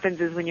what happens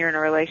is when you're in a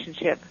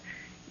relationship,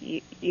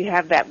 you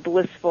have that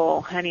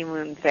blissful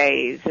honeymoon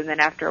phase, and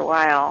then after a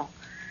while,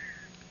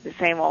 the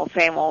same old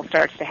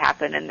starts to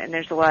happen, and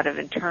there's a lot of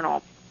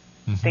internal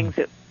things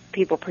that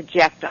people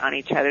project on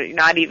each other,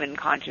 not even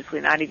consciously,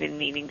 not even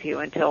meaning to,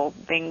 until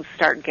things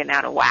start getting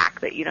out of whack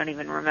that you don't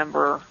even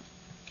remember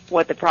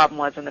what the problem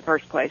was in the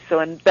first place.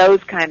 So in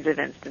those kinds of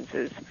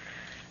instances,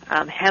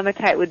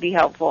 hematite would be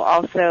helpful.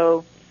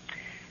 Also,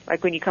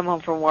 like when you come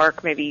home from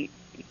work, maybe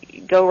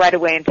go right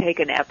away and take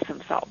an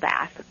Epsom salt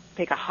bath.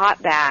 Take a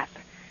hot bath,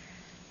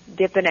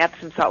 dip in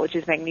Epsom salt, which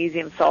is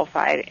magnesium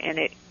sulfide, and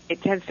it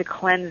tends to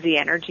cleanse the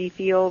energy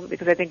field,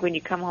 because I think when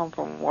you come home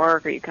from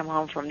work or you come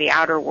home from the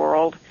outer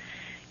world,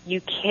 you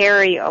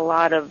carry a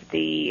lot of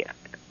the,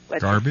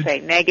 let's just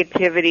say,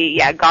 negativity,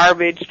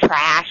 garbage,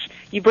 trash.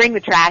 You bring the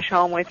trash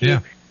home with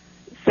you.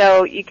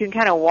 So you can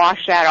kind of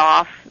wash that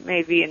off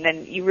maybe, and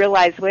then you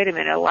realize, wait a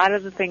minute, a lot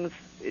of the things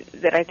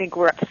that I think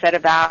we're upset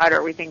about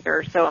or we think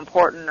are so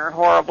important or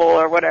horrible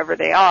or whatever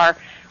they are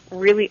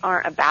really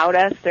aren't about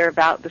us. They're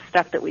about the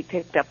stuff that we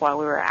picked up while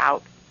we were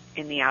out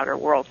in the outer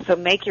world. So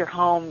make your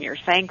home your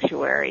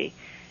sanctuary,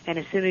 and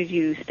as soon as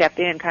you step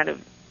in, kind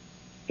of,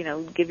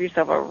 give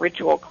yourself a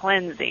ritual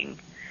cleansing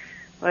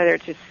whether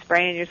it's just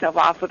spraying yourself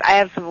off with. I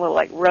have some little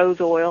like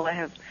rose oil. I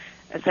have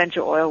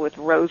essential oil with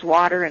rose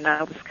water, and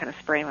I'll just kind of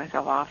spray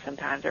myself off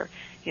sometimes. Or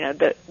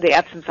the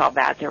Epsom salt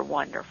baths are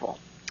wonderful.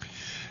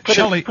 Put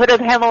a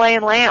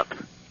Himalayan lamp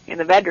in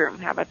the bedroom.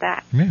 How about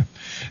that? Yeah.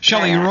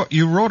 Shelley,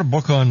 you wrote a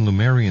book on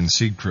Lemurian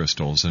seed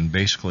crystals and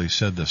basically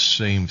said the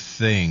same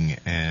thing,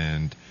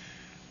 and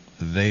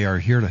they are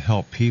here to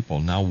help people.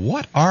 Now,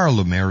 what are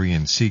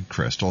Lemurian seed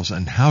crystals,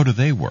 and how do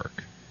they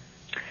work?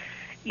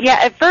 Yeah,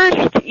 at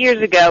first,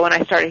 years ago, when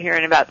I started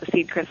hearing about the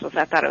seed crystals,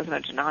 I thought it was a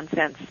bunch of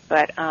nonsense,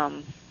 but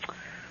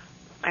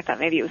I thought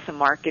maybe it was some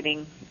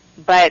marketing.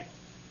 But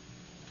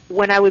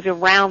when I was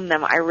around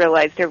them, I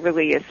realized there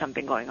really is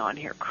something going on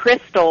here.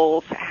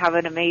 Crystals have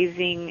an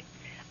amazing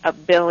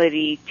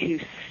ability to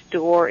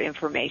store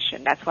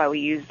information. That's why we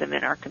use them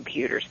in our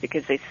computers,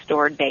 because they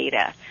store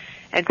data.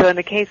 And so in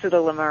the case of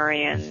the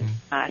Lemurian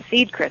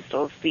seed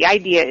crystals, the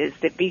idea is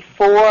that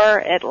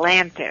before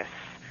Atlantis,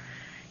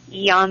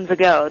 eons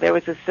ago, there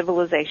was a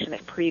civilization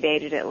that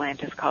predated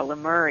Atlantis called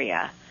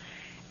Lemuria.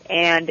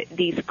 And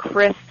these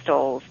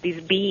crystals,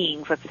 these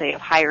beings, let's say,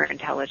 of higher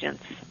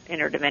intelligence,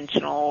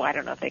 interdimensional, I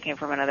don't know if they came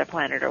from another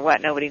planet or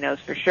what, nobody knows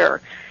for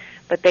sure,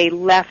 but they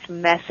left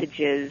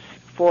messages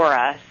for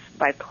us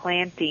by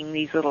planting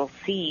these little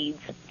seeds.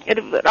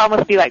 It would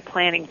almost be like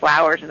planting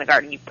flowers in the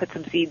garden. You put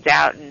some seeds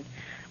out, and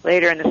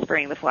later in the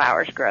spring the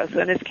flowers grow. So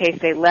in this case,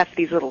 they left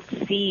these little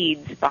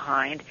seeds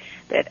behind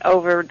that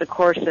over the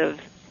course of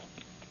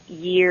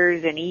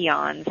years and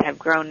eons have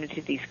grown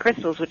into these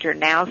crystals, which are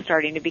now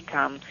starting to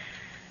become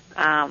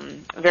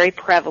very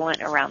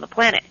prevalent around the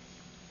planet.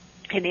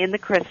 And in the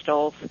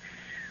crystals,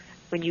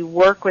 when you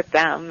work with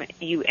them,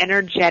 you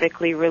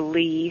energetically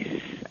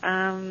release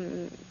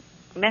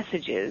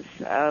messages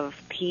of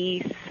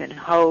peace and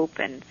hope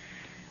and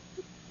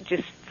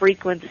just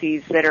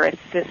frequencies that are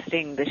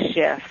assisting the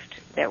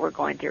shift that we're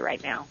going through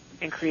right now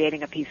and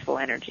creating a peaceful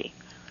energy.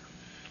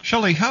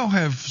 Shelley, how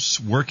has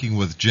working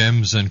with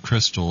gems and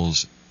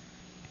crystals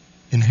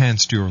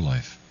enhanced your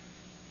life?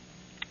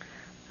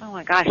 Oh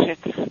my gosh,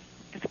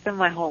 it's been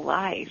my whole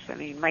life. I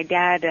mean, my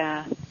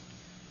dad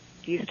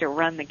used to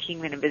run the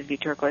Kingman and Bisbee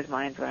turquoise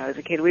mines when I was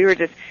a kid.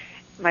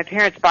 My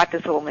parents bought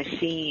this little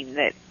machine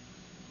that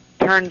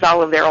turns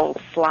all of their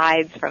old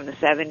slides from the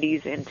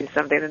 70s into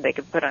something that they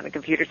could put on the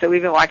computer. So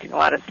we've been watching a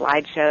lot of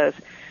slideshows.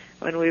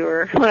 When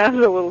I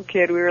was a little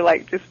kid, we were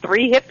like just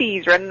three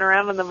hippies running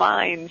around in the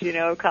mines,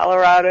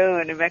 Colorado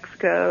and New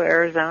Mexico,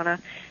 Arizona.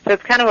 So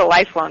it's kind of a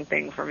lifelong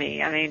thing for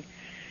me. I mean,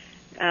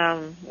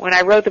 when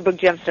I wrote the book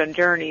Gemstone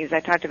Journeys,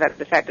 I talked about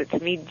the fact that to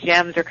me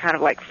gems are kind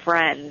of like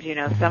friends.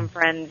 Some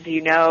friends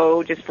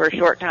just for a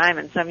short time,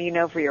 and some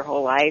for your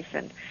whole life.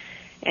 And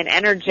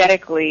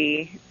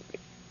energetically,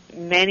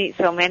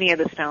 so many of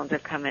the stones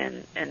have come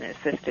in and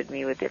assisted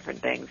me with different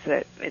things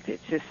that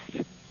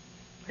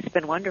it's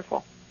been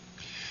wonderful.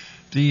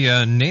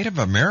 The Native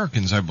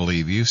Americans, I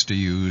believe, used to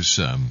use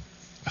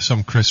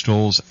some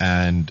crystals,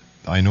 and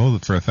I know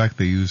that for a fact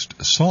they used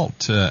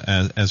salt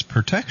as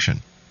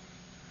protection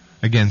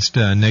against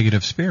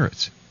negative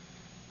spirits.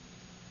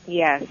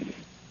 Yes,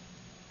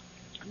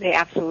 they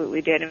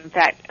absolutely did. In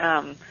fact,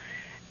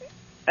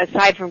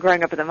 aside from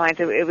growing up in the mines,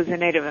 it was a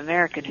Native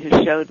American who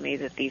showed me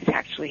that these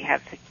actually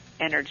have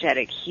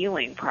energetic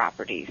healing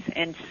properties.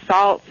 And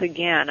salts,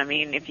 again, I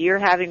mean, if you're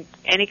having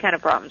any kind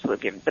of problems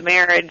with the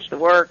marriage, the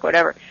work,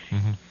 whatever,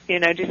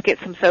 just get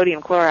some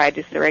sodium chloride,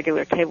 just a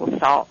regular table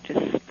salt,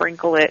 just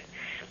sprinkle it.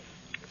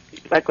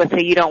 Like, let's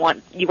say you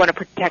want to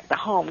protect the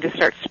home, just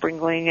start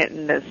sprinkling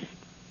it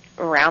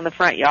around the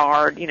front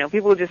yard.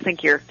 People just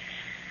think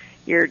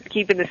you're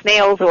keeping the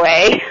snails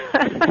away.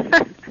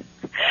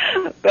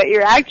 But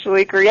you're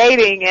actually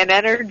creating an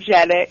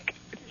energetic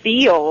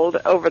field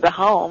over the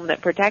home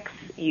that protects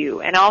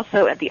you. And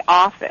also at the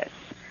office,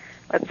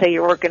 let's say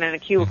you're working in a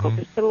cubicle,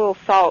 just put a little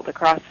salt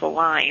across the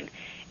line,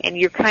 and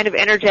you're kind of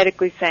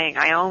energetically saying,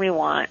 I only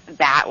want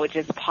that which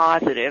is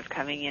positive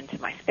coming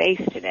into my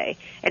space today.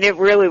 And it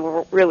really,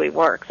 really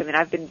works. I mean,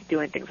 I've been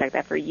doing things like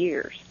that for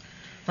years.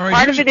 Right,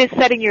 part of it is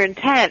setting your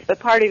intent, but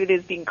part of it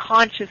is being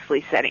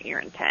consciously setting your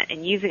intent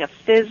and using a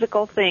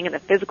physical thing in the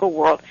physical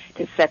world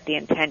to set the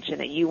intention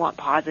that you want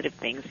positive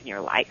things in your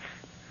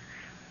life.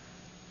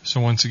 So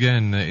once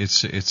again,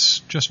 it's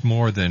just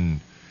more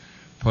than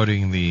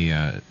putting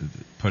the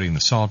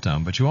salt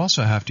down, but you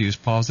also have to use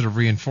positive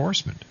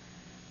reinforcement.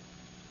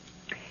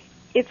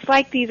 It's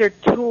like these are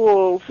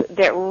tools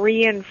that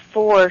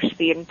reinforce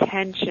the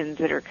intentions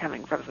that are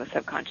coming from the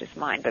subconscious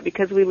mind. But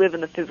because we live in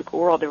the physical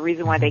world, the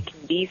reason why they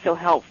can be so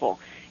helpful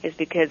is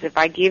because if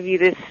I give you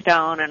this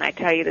stone and I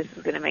tell you this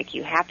is going to make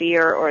you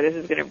happier, or this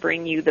is going to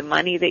bring you the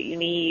money that you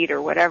need,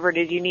 or whatever it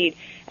is you need,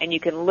 and you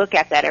can look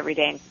at that every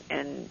day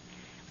and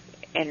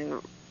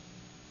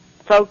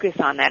focus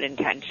on that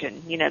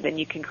intention, then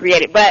you can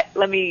create it. But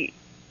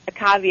a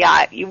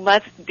caveat, you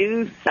must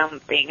do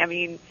something. I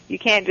mean, you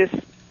can't just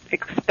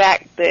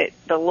expect that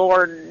the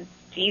Lord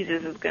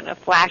Jesus is going to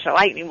flash a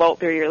lightning bolt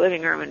through your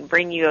living room and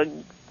bring you a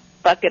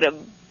bucket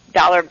of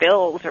dollar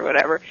bills or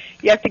whatever.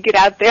 You have to get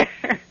out there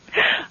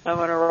I'm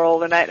on a roll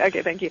tonight.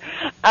 Okay, thank you.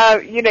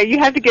 You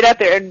have to get out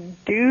there and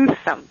do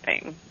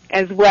something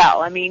as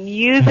well. I mean,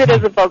 use it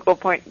as a focal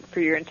point for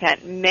your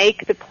intent.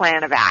 Make the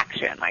plan of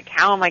action. Like,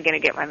 how am I going to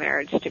get my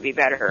marriage to be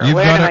better? Or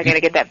where am I going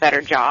to get that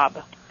better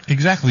job?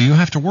 Exactly. You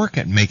have to work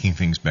at making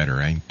things better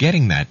and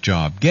getting that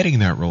job, getting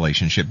that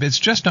relationship. It's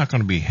just not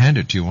going to be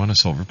handed to you on a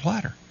silver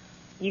platter.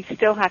 You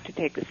still have to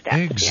take the steps.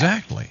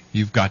 Exactly. Yeah.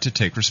 You've got to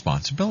take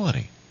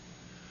responsibility.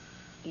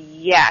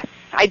 Yes.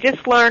 I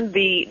just learned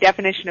the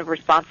definition of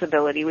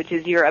responsibility, which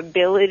is your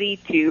ability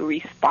to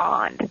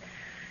respond.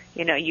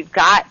 You've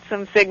got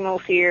some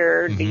signals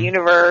here, the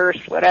universe,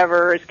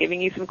 whatever, is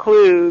giving you some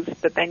clues,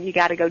 but then you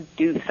got to go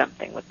do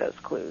something with those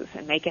clues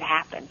and make it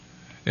happen.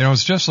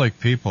 It's just like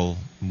people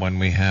when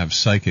we have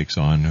psychics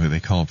on who they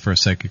call up for a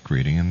psychic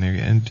reading,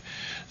 and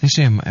they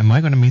say, am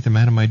I going to meet the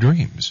man of my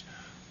dreams?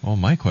 Well,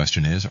 my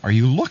question is, are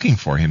you looking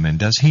for him, and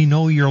does he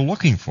know you're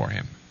looking for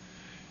him?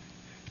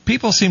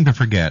 People seem to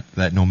forget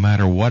that no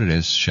matter what it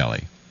is,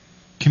 Shelley,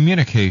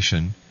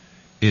 communication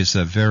is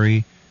a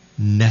very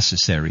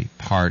necessary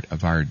part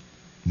of our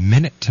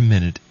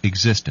minute-to-minute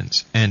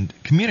existence. And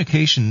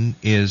communication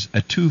is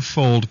a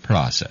twofold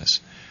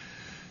process,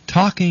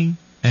 talking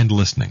and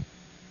listening.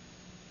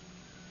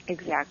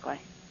 Exactly.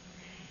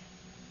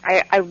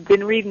 I've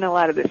been reading a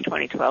lot of this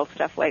 2012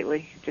 stuff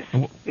lately. Just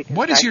because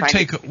what is your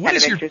take?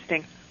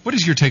 Interesting. What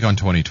is your take on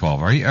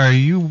 2012? Are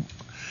you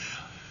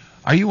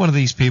one of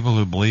these people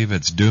who believe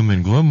it's doom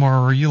and gloom,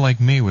 or are you like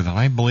me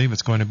I believe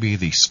it's going to be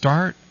the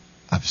start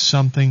of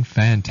something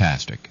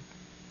fantastic?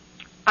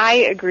 I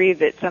agree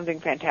that something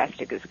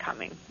fantastic is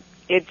coming.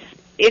 It's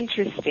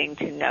interesting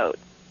to note,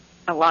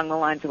 along the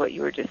lines of what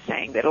you were just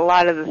saying, that a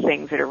lot of the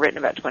things that are written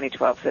about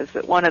 2012 says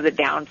that one of the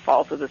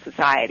downfalls of the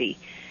society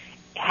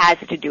has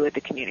to do with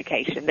the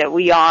communication, that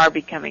we are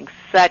becoming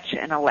such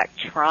an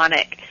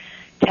electronic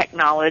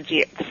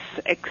technology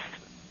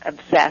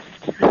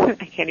obsessed, I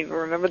can't even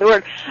remember the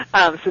word,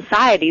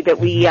 society, that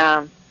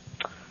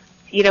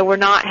we're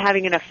not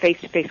having enough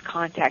face-to-face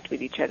contact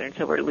with each other, and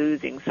so we're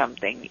losing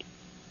something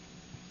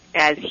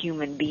as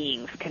human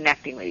beings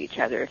connecting with each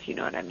other, if you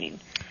know what I mean.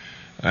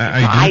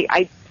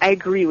 I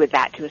agree with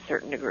that to a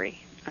certain degree.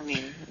 I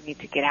mean, we need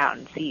to get out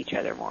and see each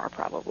other more,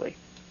 probably.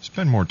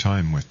 Spend more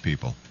time with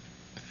people.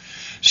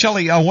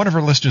 Shelley, one of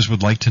our listeners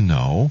would like to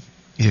know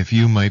if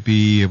you might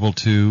be able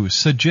to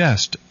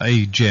suggest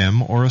a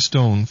gem or a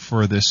stone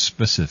for this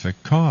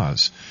specific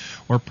cause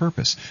or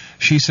purpose.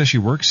 She says she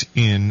works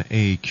in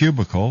a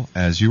cubicle,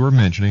 as you were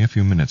mentioning a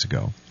few minutes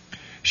ago.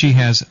 She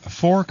has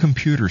 4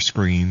 computer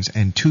screens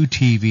and 2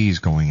 TVs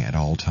going at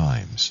all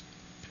times.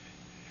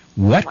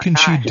 What can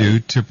she do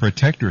to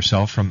protect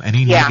herself from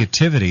any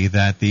negativity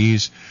that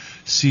these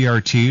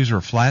CRTs or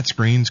flat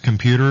screens,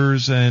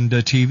 computers, and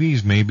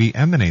TVs may be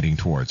emanating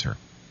towards her?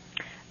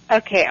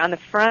 Okay, on the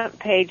front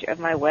page of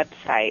my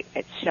website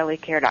at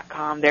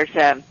SHELLEYKAEHR.com, there's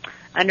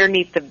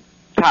underneath the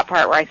top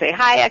part where I say,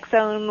 hi,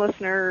 X-Zone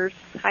listeners,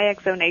 hi,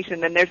 X-Zone Nation,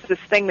 then there's this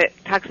thing that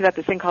talks about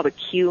this thing called a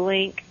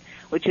Q-Link,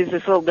 which is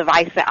this little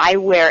device that I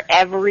wear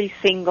every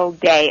single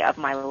day of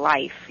my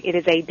life. It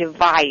is a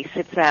device.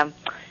 It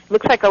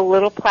looks like a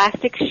little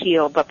plastic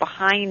shield, but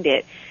behind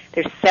it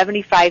there's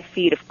 75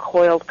 feet of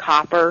coiled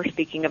copper,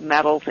 speaking of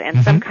metals,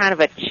 and some kind of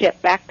a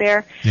chip back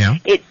there. Yeah.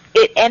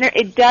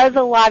 It does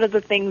a lot of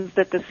the things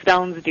that the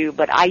stones do,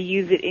 but I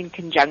use it in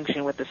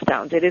conjunction with the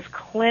stones. It is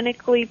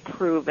clinically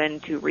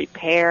proven to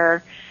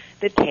repair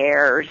the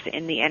tears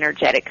in the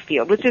energetic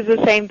field, which is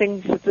the same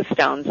things that the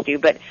stones do,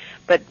 but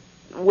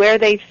where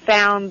they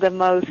found the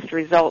most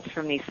results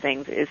from these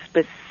things is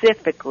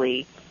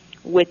specifically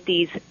with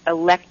these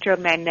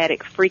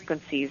electromagnetic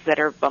frequencies that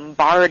are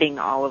bombarding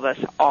all of us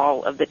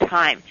all of the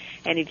time.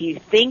 And if you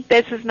think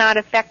this is not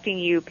affecting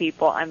you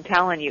people, I'm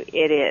telling you,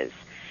 it is.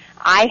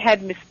 I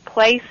had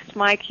misplaced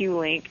my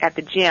Q-Link at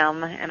the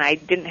gym, and I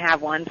didn't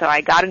have one, so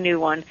I got a new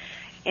one.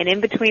 And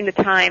in between the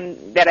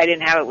time that I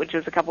didn't have it, which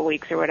was a couple of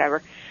weeks or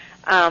whatever,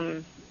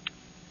 it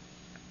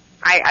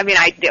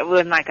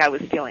wasn't like I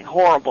was feeling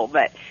horrible,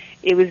 but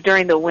it was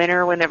during the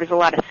winter when there was a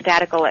lot of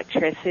static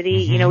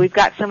electricity. You know, we've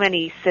got so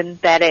many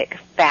synthetic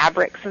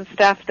fabrics and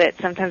stuff that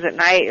sometimes at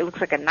night it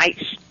looks like a light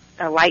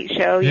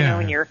show, you know,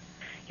 when your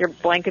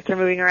blankets are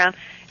moving around.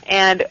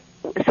 And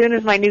as soon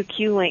as my new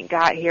Q-Link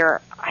got here,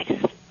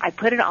 I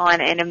put it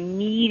on, and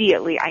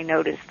immediately I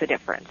noticed the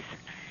difference.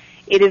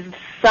 It is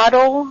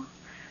subtle,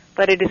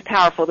 but it is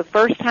powerful. The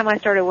first time I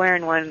started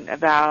wearing one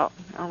about,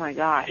 oh my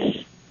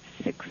gosh,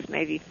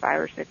 5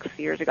 or 6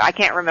 years ago. I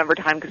can't remember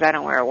time because I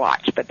don't wear a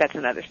watch, but that's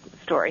another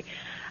story.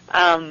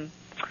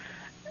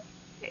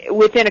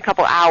 Within a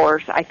couple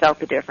hours, I felt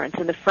the difference.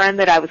 And the friend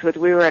that I was with,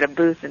 we were at a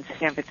booth in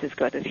San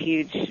Francisco at this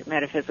huge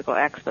metaphysical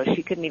expo.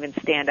 She couldn't even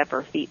stand up.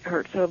 Her feet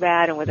hurt so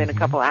bad, and within a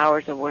couple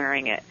hours of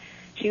wearing it,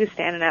 she was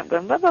standing up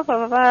going, blah, blah, blah,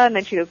 blah, blah, and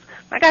then she goes,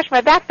 my gosh,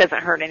 my back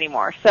doesn't hurt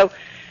anymore. So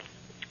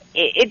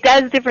it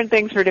does different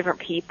things for different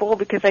people,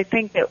 because I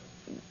think that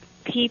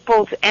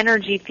people's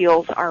energy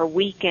fields are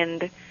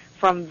weakened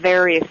from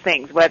various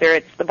things, whether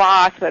it's the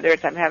boss, whether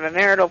it's I'm having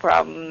marital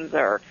problems,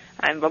 or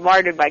I'm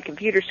bombarded by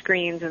computer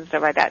screens and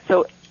stuff like that.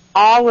 So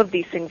all of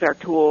these things are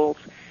tools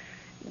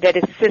that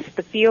assist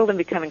the field in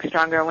becoming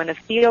stronger. When the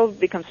field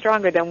becomes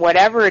stronger, then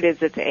whatever it is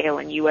that's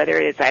ailing you, whether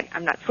it is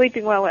I'm not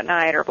sleeping well at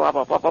night or blah,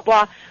 blah, blah, blah,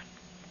 blah,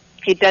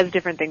 it does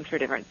different things for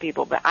different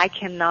people. But I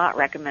cannot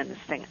recommend this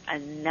thing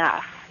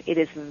enough. It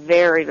is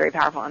very, very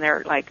powerful, and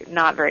they're like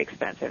not very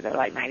expensive. They're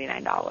like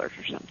 $99 or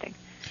something.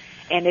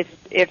 And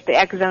if the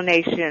Exo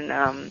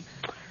Nation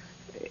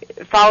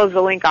follows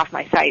the link off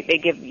my site, they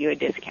give you a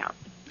discount.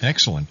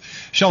 Excellent.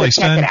 Shelley,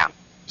 so check it out.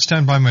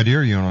 Stand by, my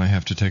dear. You and I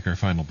have to take our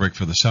final break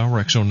for this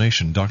hour. Exo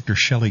Nation, Dr.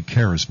 Shelley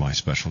KAEHR is my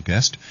special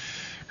guest.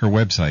 Her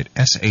website,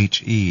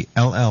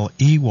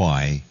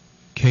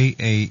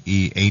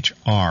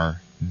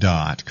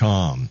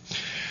 SHELLEYKAEHR.com.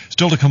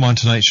 Still to come on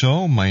tonight's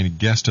show, my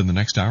guest in the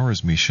next hour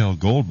is Michelle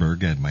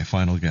Goldberg, and my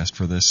final guest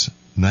for this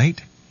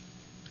night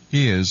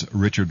is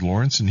Richard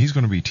Lawrence, and he's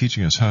going to be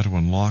teaching us how to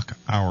unlock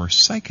our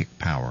psychic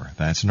power.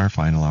 That's in our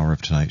final hour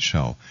of tonight's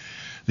show.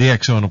 The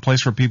X-Zone, a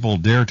place where people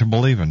dare to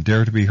believe and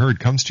dare to be heard,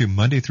 comes to you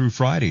Monday through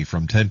Friday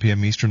from 10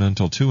 p.m. Eastern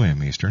until 2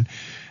 a.m. Eastern,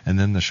 and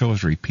then the show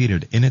is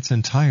repeated in its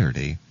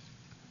entirety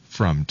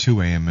from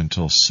 2 a.m.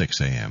 until 6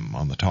 a.m.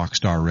 on the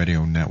Talkstar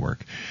Radio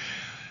Network.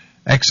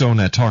 X-Zone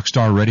at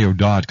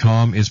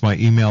TalkstarRadio.com is my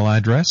email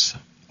address.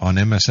 On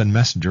MSN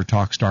Messenger,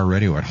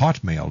 TalkstarRadio at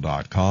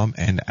Hotmail.com,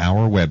 and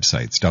our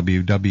websites,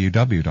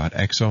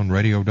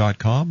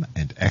 www.xzoneradio.com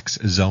and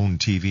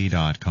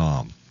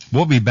xzonetv.com.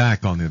 We'll be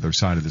back on the other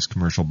side of this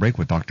commercial break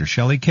with Dr.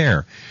 Shelley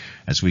KAEHR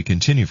as we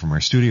continue from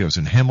our studios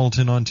in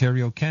Hamilton,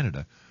 Ontario,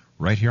 Canada,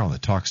 right here on the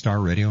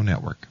Talkstar Radio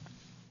Network.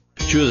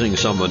 Choosing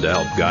someone to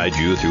help guide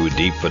you through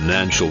deep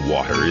financial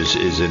waters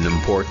is an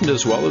important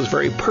as well as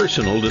very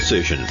personal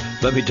decision.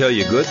 Let me tell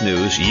you good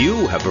news.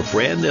 You have a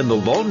friend in the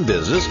loan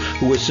business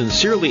who is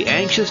sincerely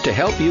anxious to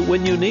help you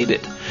when you need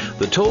it.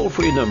 The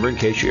toll-free number, in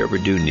case you ever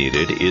do need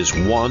it, is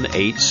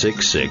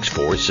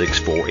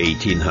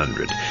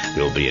 1-866-464-1800.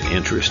 There'll be an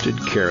interested,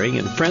 caring,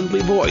 and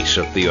friendly voice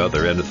at the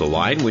other end of the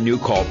line when you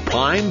call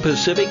Prime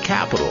Pacific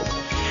Capital.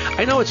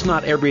 I know it's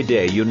not every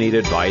day you need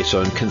advice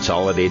on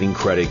consolidating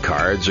credit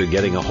cards or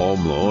getting a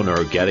home loan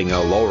or getting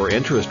a lower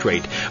interest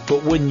rate,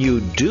 but when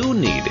you do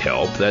need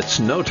help,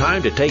 that's no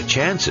time to take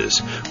chances.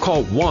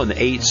 Call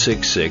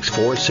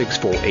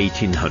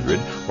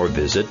 1-866-464-1800 or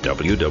visit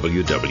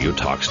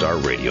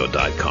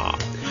www.talkstarradio.com.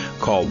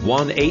 Call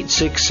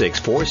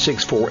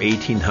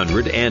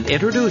 1-866-464-1800 and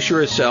introduce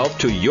yourself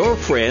to your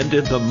friend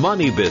in the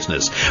money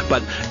business.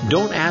 But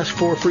don't ask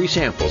for free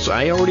samples.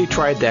 I already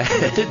tried that.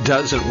 It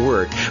doesn't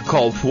work.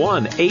 Call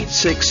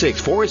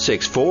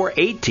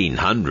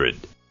 1-866-464-1800.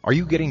 Are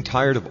you getting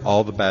tired of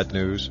all the bad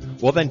news?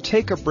 Well, then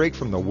take a break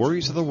from the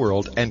worries of the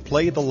world and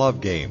play the love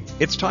game.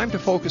 It's time to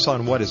focus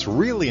on what is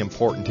really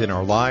important in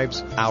our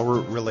lives, our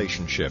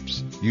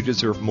relationships. You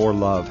deserve more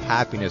love,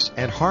 happiness,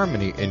 and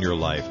harmony in your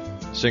life.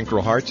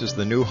 Synchro Hearts is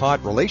the new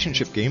hot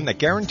relationship game that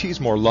guarantees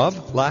more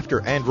love,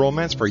 laughter, and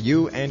romance for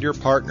you and your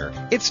partner.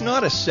 It's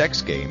not a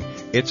sex game,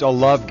 it's a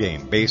love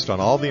game based on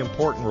all the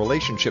important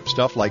relationship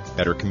stuff like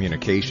better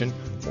communication,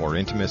 more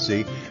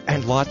intimacy,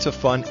 and lots of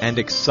fun and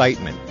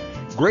excitement.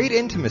 Great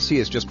intimacy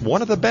is just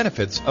one of the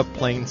benefits of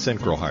playing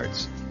Synchro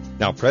Hearts.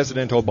 Now,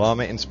 President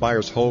Obama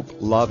inspires hope,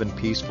 love, and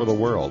peace for the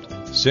world.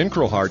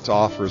 Synchro Hearts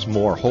offers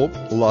more hope,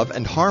 love,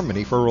 and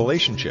harmony for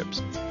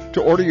relationships.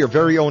 To order your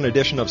very own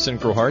edition of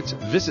Synchro Hearts,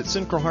 visit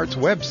Synchro Hearts'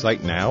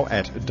 website now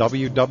at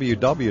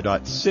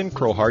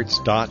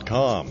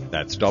www.syncrohearts.com.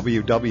 That's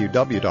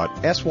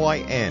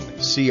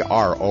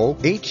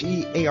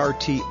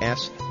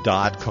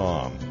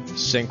www.syncrohearts.com.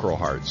 Synchro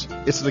Hearts.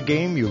 It's the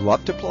game you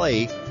love to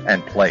play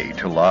and play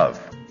to love.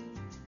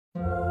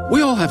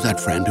 We all have that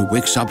friend who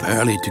wakes up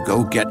early to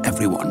go get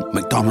everyone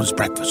McDonald's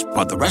breakfast,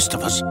 while the rest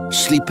of us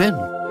sleep in.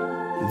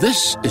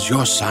 This is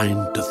your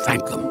sign to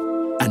thank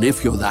them. And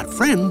if you're that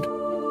friend,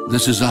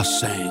 this is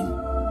us saying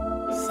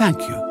thank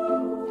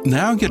you.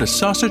 Now get a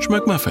sausage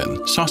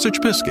McMuffin,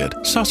 sausage biscuit,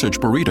 sausage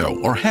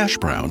burrito, or hash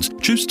browns.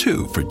 Choose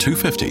 2 for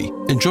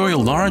 $2.50. Enjoy a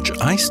large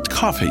iced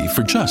coffee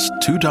for just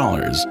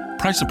 $2.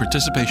 Price and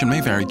participation may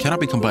vary. Cannot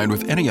be combined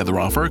with any other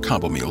offer or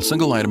combo meal.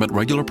 Single item at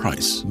regular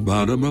price.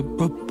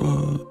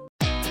 Ba-da-ba-ba-ba.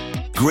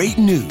 Great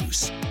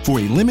news. For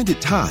a limited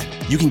time,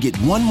 you can get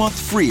 1 month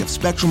free of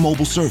Spectrum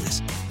Mobile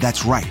service.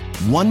 That's right,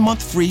 1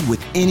 month free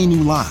with any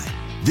new line.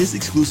 This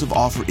exclusive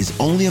offer is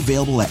only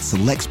available at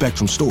select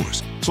Spectrum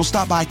stores, so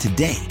stop by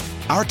today.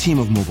 Our team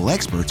of mobile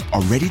experts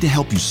are ready to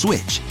help you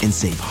switch and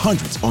save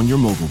hundreds on your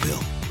mobile bill.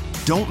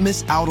 Don't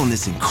miss out on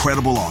this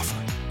incredible offer.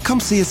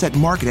 Come see us at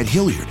Market at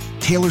Hilliard,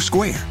 Taylor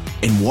Square,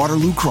 and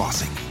Waterloo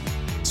Crossing.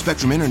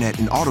 Spectrum Internet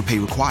and autopay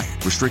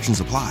required. Restrictions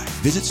apply.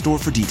 Visit store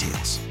for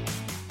details.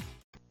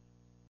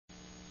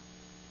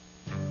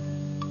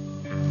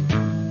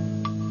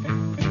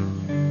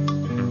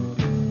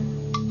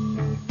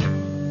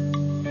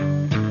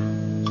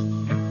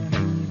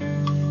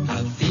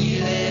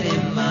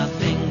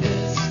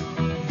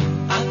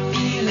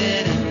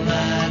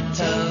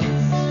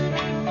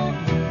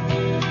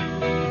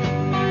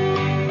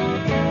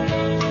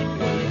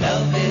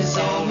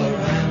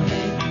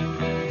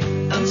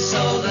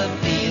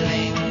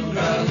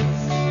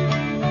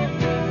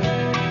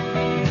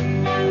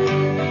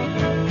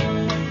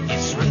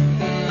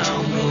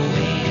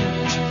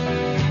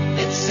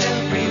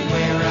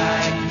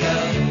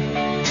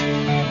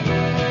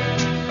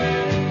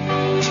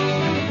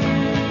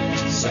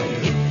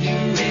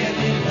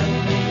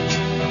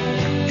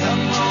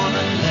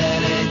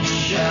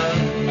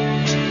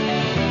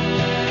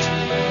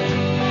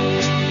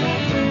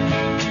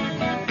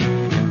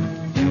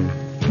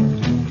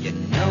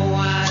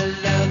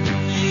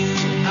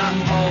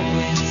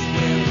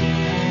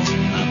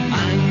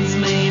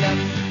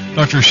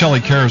 Dr. Shelley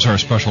KAEHR is our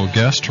special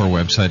guest. Her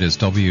website is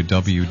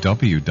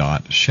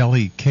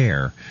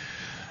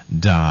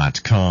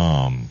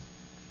www.shelleykare.com.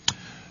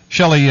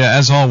 Shelley,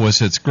 as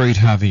always, it's great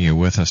having you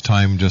with us.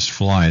 Time just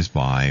flies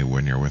by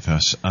when you're with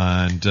us.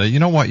 And you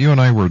know what? You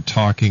and I were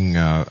talking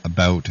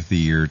about the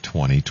year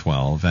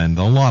 2012 and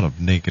a lot of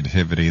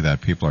negativity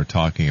that people are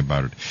talking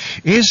about it.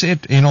 Is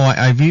it, you know,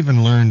 I've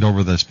even learned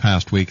over this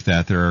past week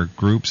that there are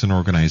groups and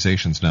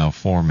organizations now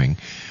forming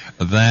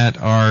that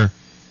are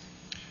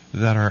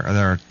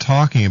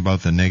talking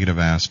about the negative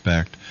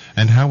aspect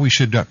and how we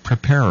should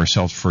prepare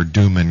ourselves for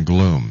doom and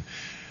gloom.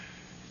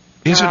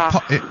 Is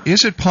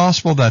it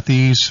possible that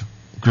these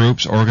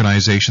groups,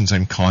 organizations,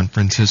 and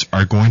conferences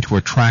are going to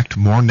attract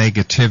more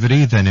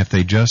negativity than if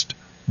they just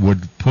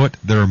would put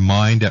their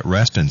mind at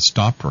rest and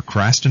stop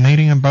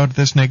procrastinating about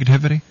this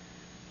negativity?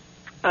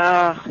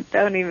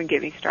 Don't even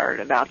get me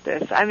started about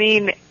this. I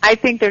mean, I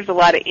think there's a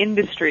lot of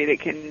industry that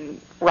can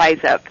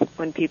rise up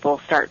when people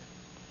start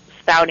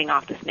spouting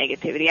off this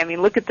negativity. I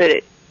mean, look at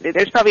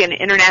there's probably an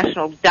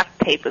International Duct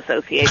Tape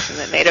Association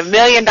that made $1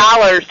 million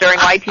during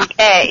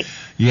Y2K.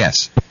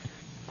 Yes.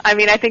 I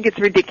mean, I think it's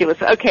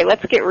ridiculous. Okay,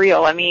 let's get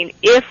real. I mean,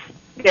 if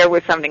there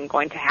was something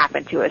going to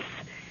happen to us,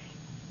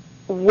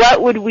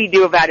 what would we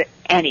do about it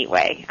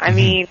anyway? I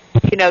mean,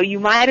 you know, you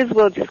might as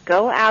well just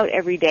go out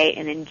every day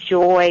and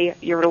enjoy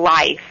your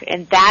life,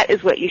 and that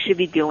is what you should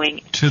be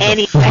doing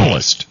anyway.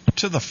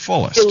 To the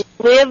fullest. To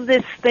live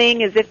this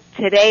thing as if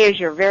today is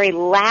your very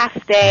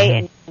last day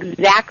and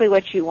exactly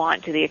what you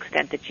want to the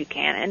extent that you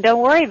can. And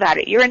don't worry about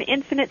it. You're an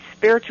infinite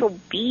spiritual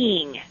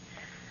being.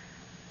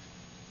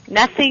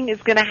 Nothing is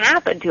going to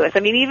happen to us. I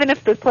mean, even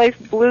if the place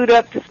blew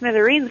up to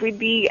smithereens, we'd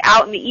be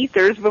out in the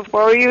ethers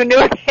before we even knew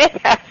it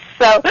hit us.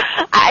 So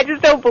I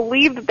just don't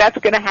believe that that's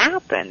going to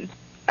happen.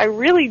 I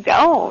really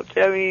don't.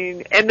 I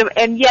mean,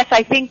 and yes,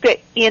 I think that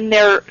in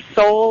their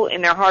soul,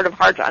 in their heart of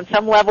hearts, on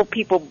some level,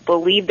 people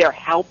believe they're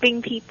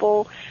helping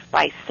people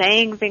by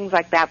saying things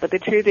like that. But the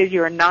truth is,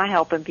 you are not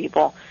helping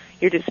people.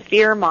 You're just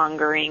fear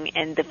mongering,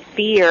 and the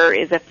fear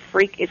is a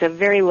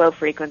very low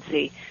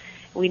frequency.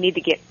 We need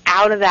to get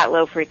out of that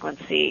low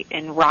frequency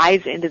and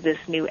rise into this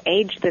new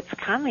age that's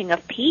coming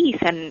of peace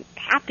and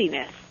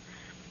happiness.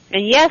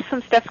 And yes,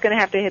 some stuff's going to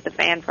have to hit the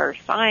fan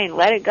first. Fine,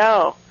 let it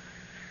go.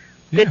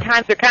 Yeah. Good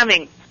times are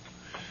coming.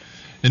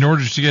 In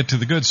order to get to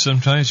the good,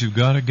 sometimes you've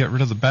got to get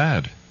rid of the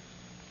bad.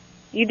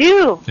 You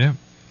do. Yeah.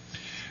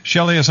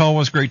 Shelley, as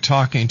always, great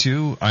talking to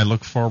you. I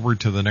look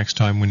forward to the next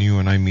time when you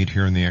and I meet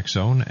here in the X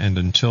Zone. And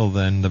until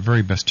then, the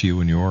very best to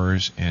you and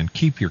yours, and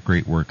keep your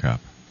great work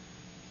up.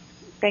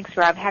 Thanks,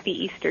 Rob.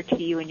 Happy Easter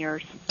to you and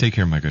yours. Take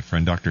care, my good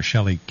friend. Dr.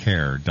 Shelley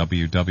KAEHR,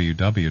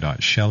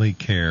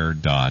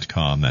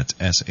 www.shelleykare.com. That's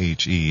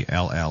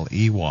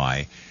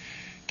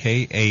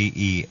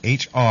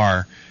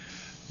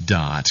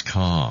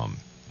SHELLEYKAEHR.com.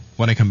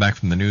 When I come back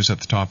from the news at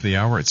the top of the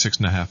hour at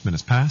 6.5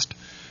 minutes past,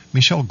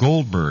 Michelle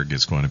Goldberg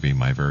is going to be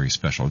my very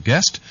special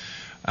guest.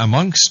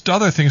 Amongst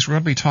other things, we're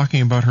going to be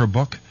talking about her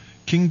book,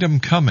 Kingdom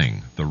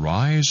Coming: The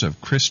Rise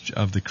of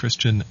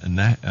Christian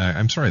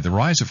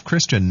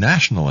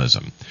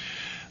Nationalism.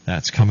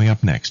 That's coming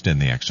up next in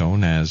the X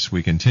Zone as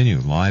we continue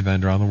live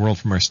and around the world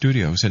from our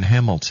studios in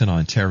Hamilton,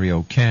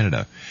 Ontario,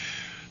 Canada.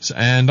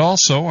 And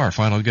also, our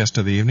final guest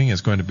of the evening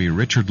is going to be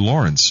Richard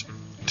Lawrence,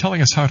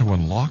 telling us how to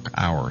unlock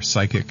our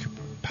psychic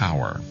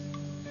power.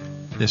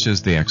 This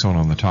is the X Zone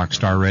on the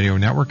Talkstar Radio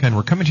Network, and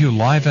we're coming to you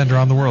live and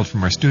around the world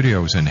from our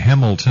studios in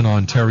Hamilton,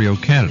 Ontario,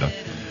 Canada,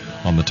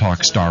 on the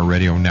Talkstar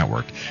Radio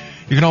Network.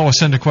 You can always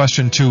send a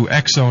question to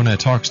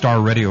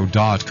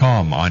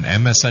xzone@talkstarradio.com, on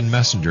MSN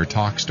Messenger,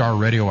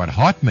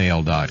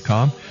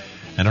 talkstarradio@hotmail.com,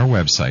 and our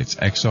websites,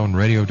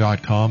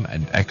 xzoneradio.com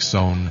and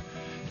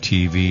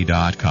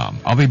xzonetv.com.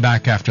 I'll be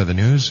back after the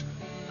news.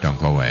 Don't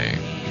go away.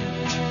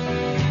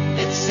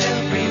 It's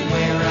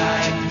everywhere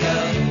I go.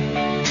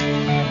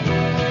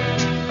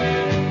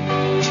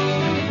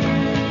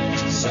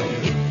 So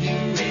if you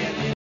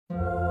really...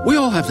 We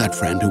all have that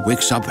friend who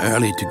wakes up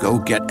early to go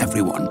get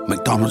everyone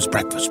McDonald's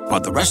breakfast,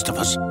 while the rest of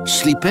us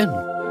sleep in.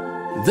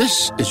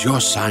 This is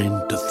your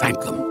sign to thank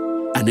them.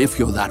 And if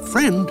you're that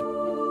friend,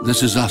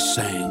 this is us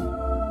saying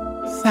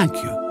thank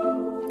you.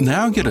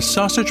 Now get a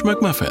sausage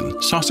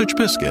McMuffin, sausage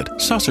biscuit,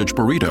 sausage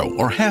burrito,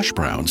 or hash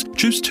browns.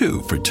 Choose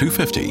 2 for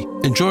 $2.50.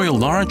 Enjoy a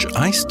large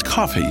iced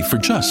coffee for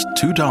just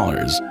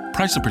 $2.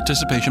 Price and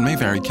participation may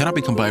vary. Cannot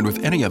be combined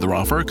with any other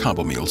offer or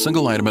combo meal.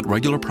 Single item at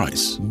regular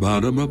price.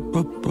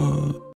 Ba-da-ba-ba-ba.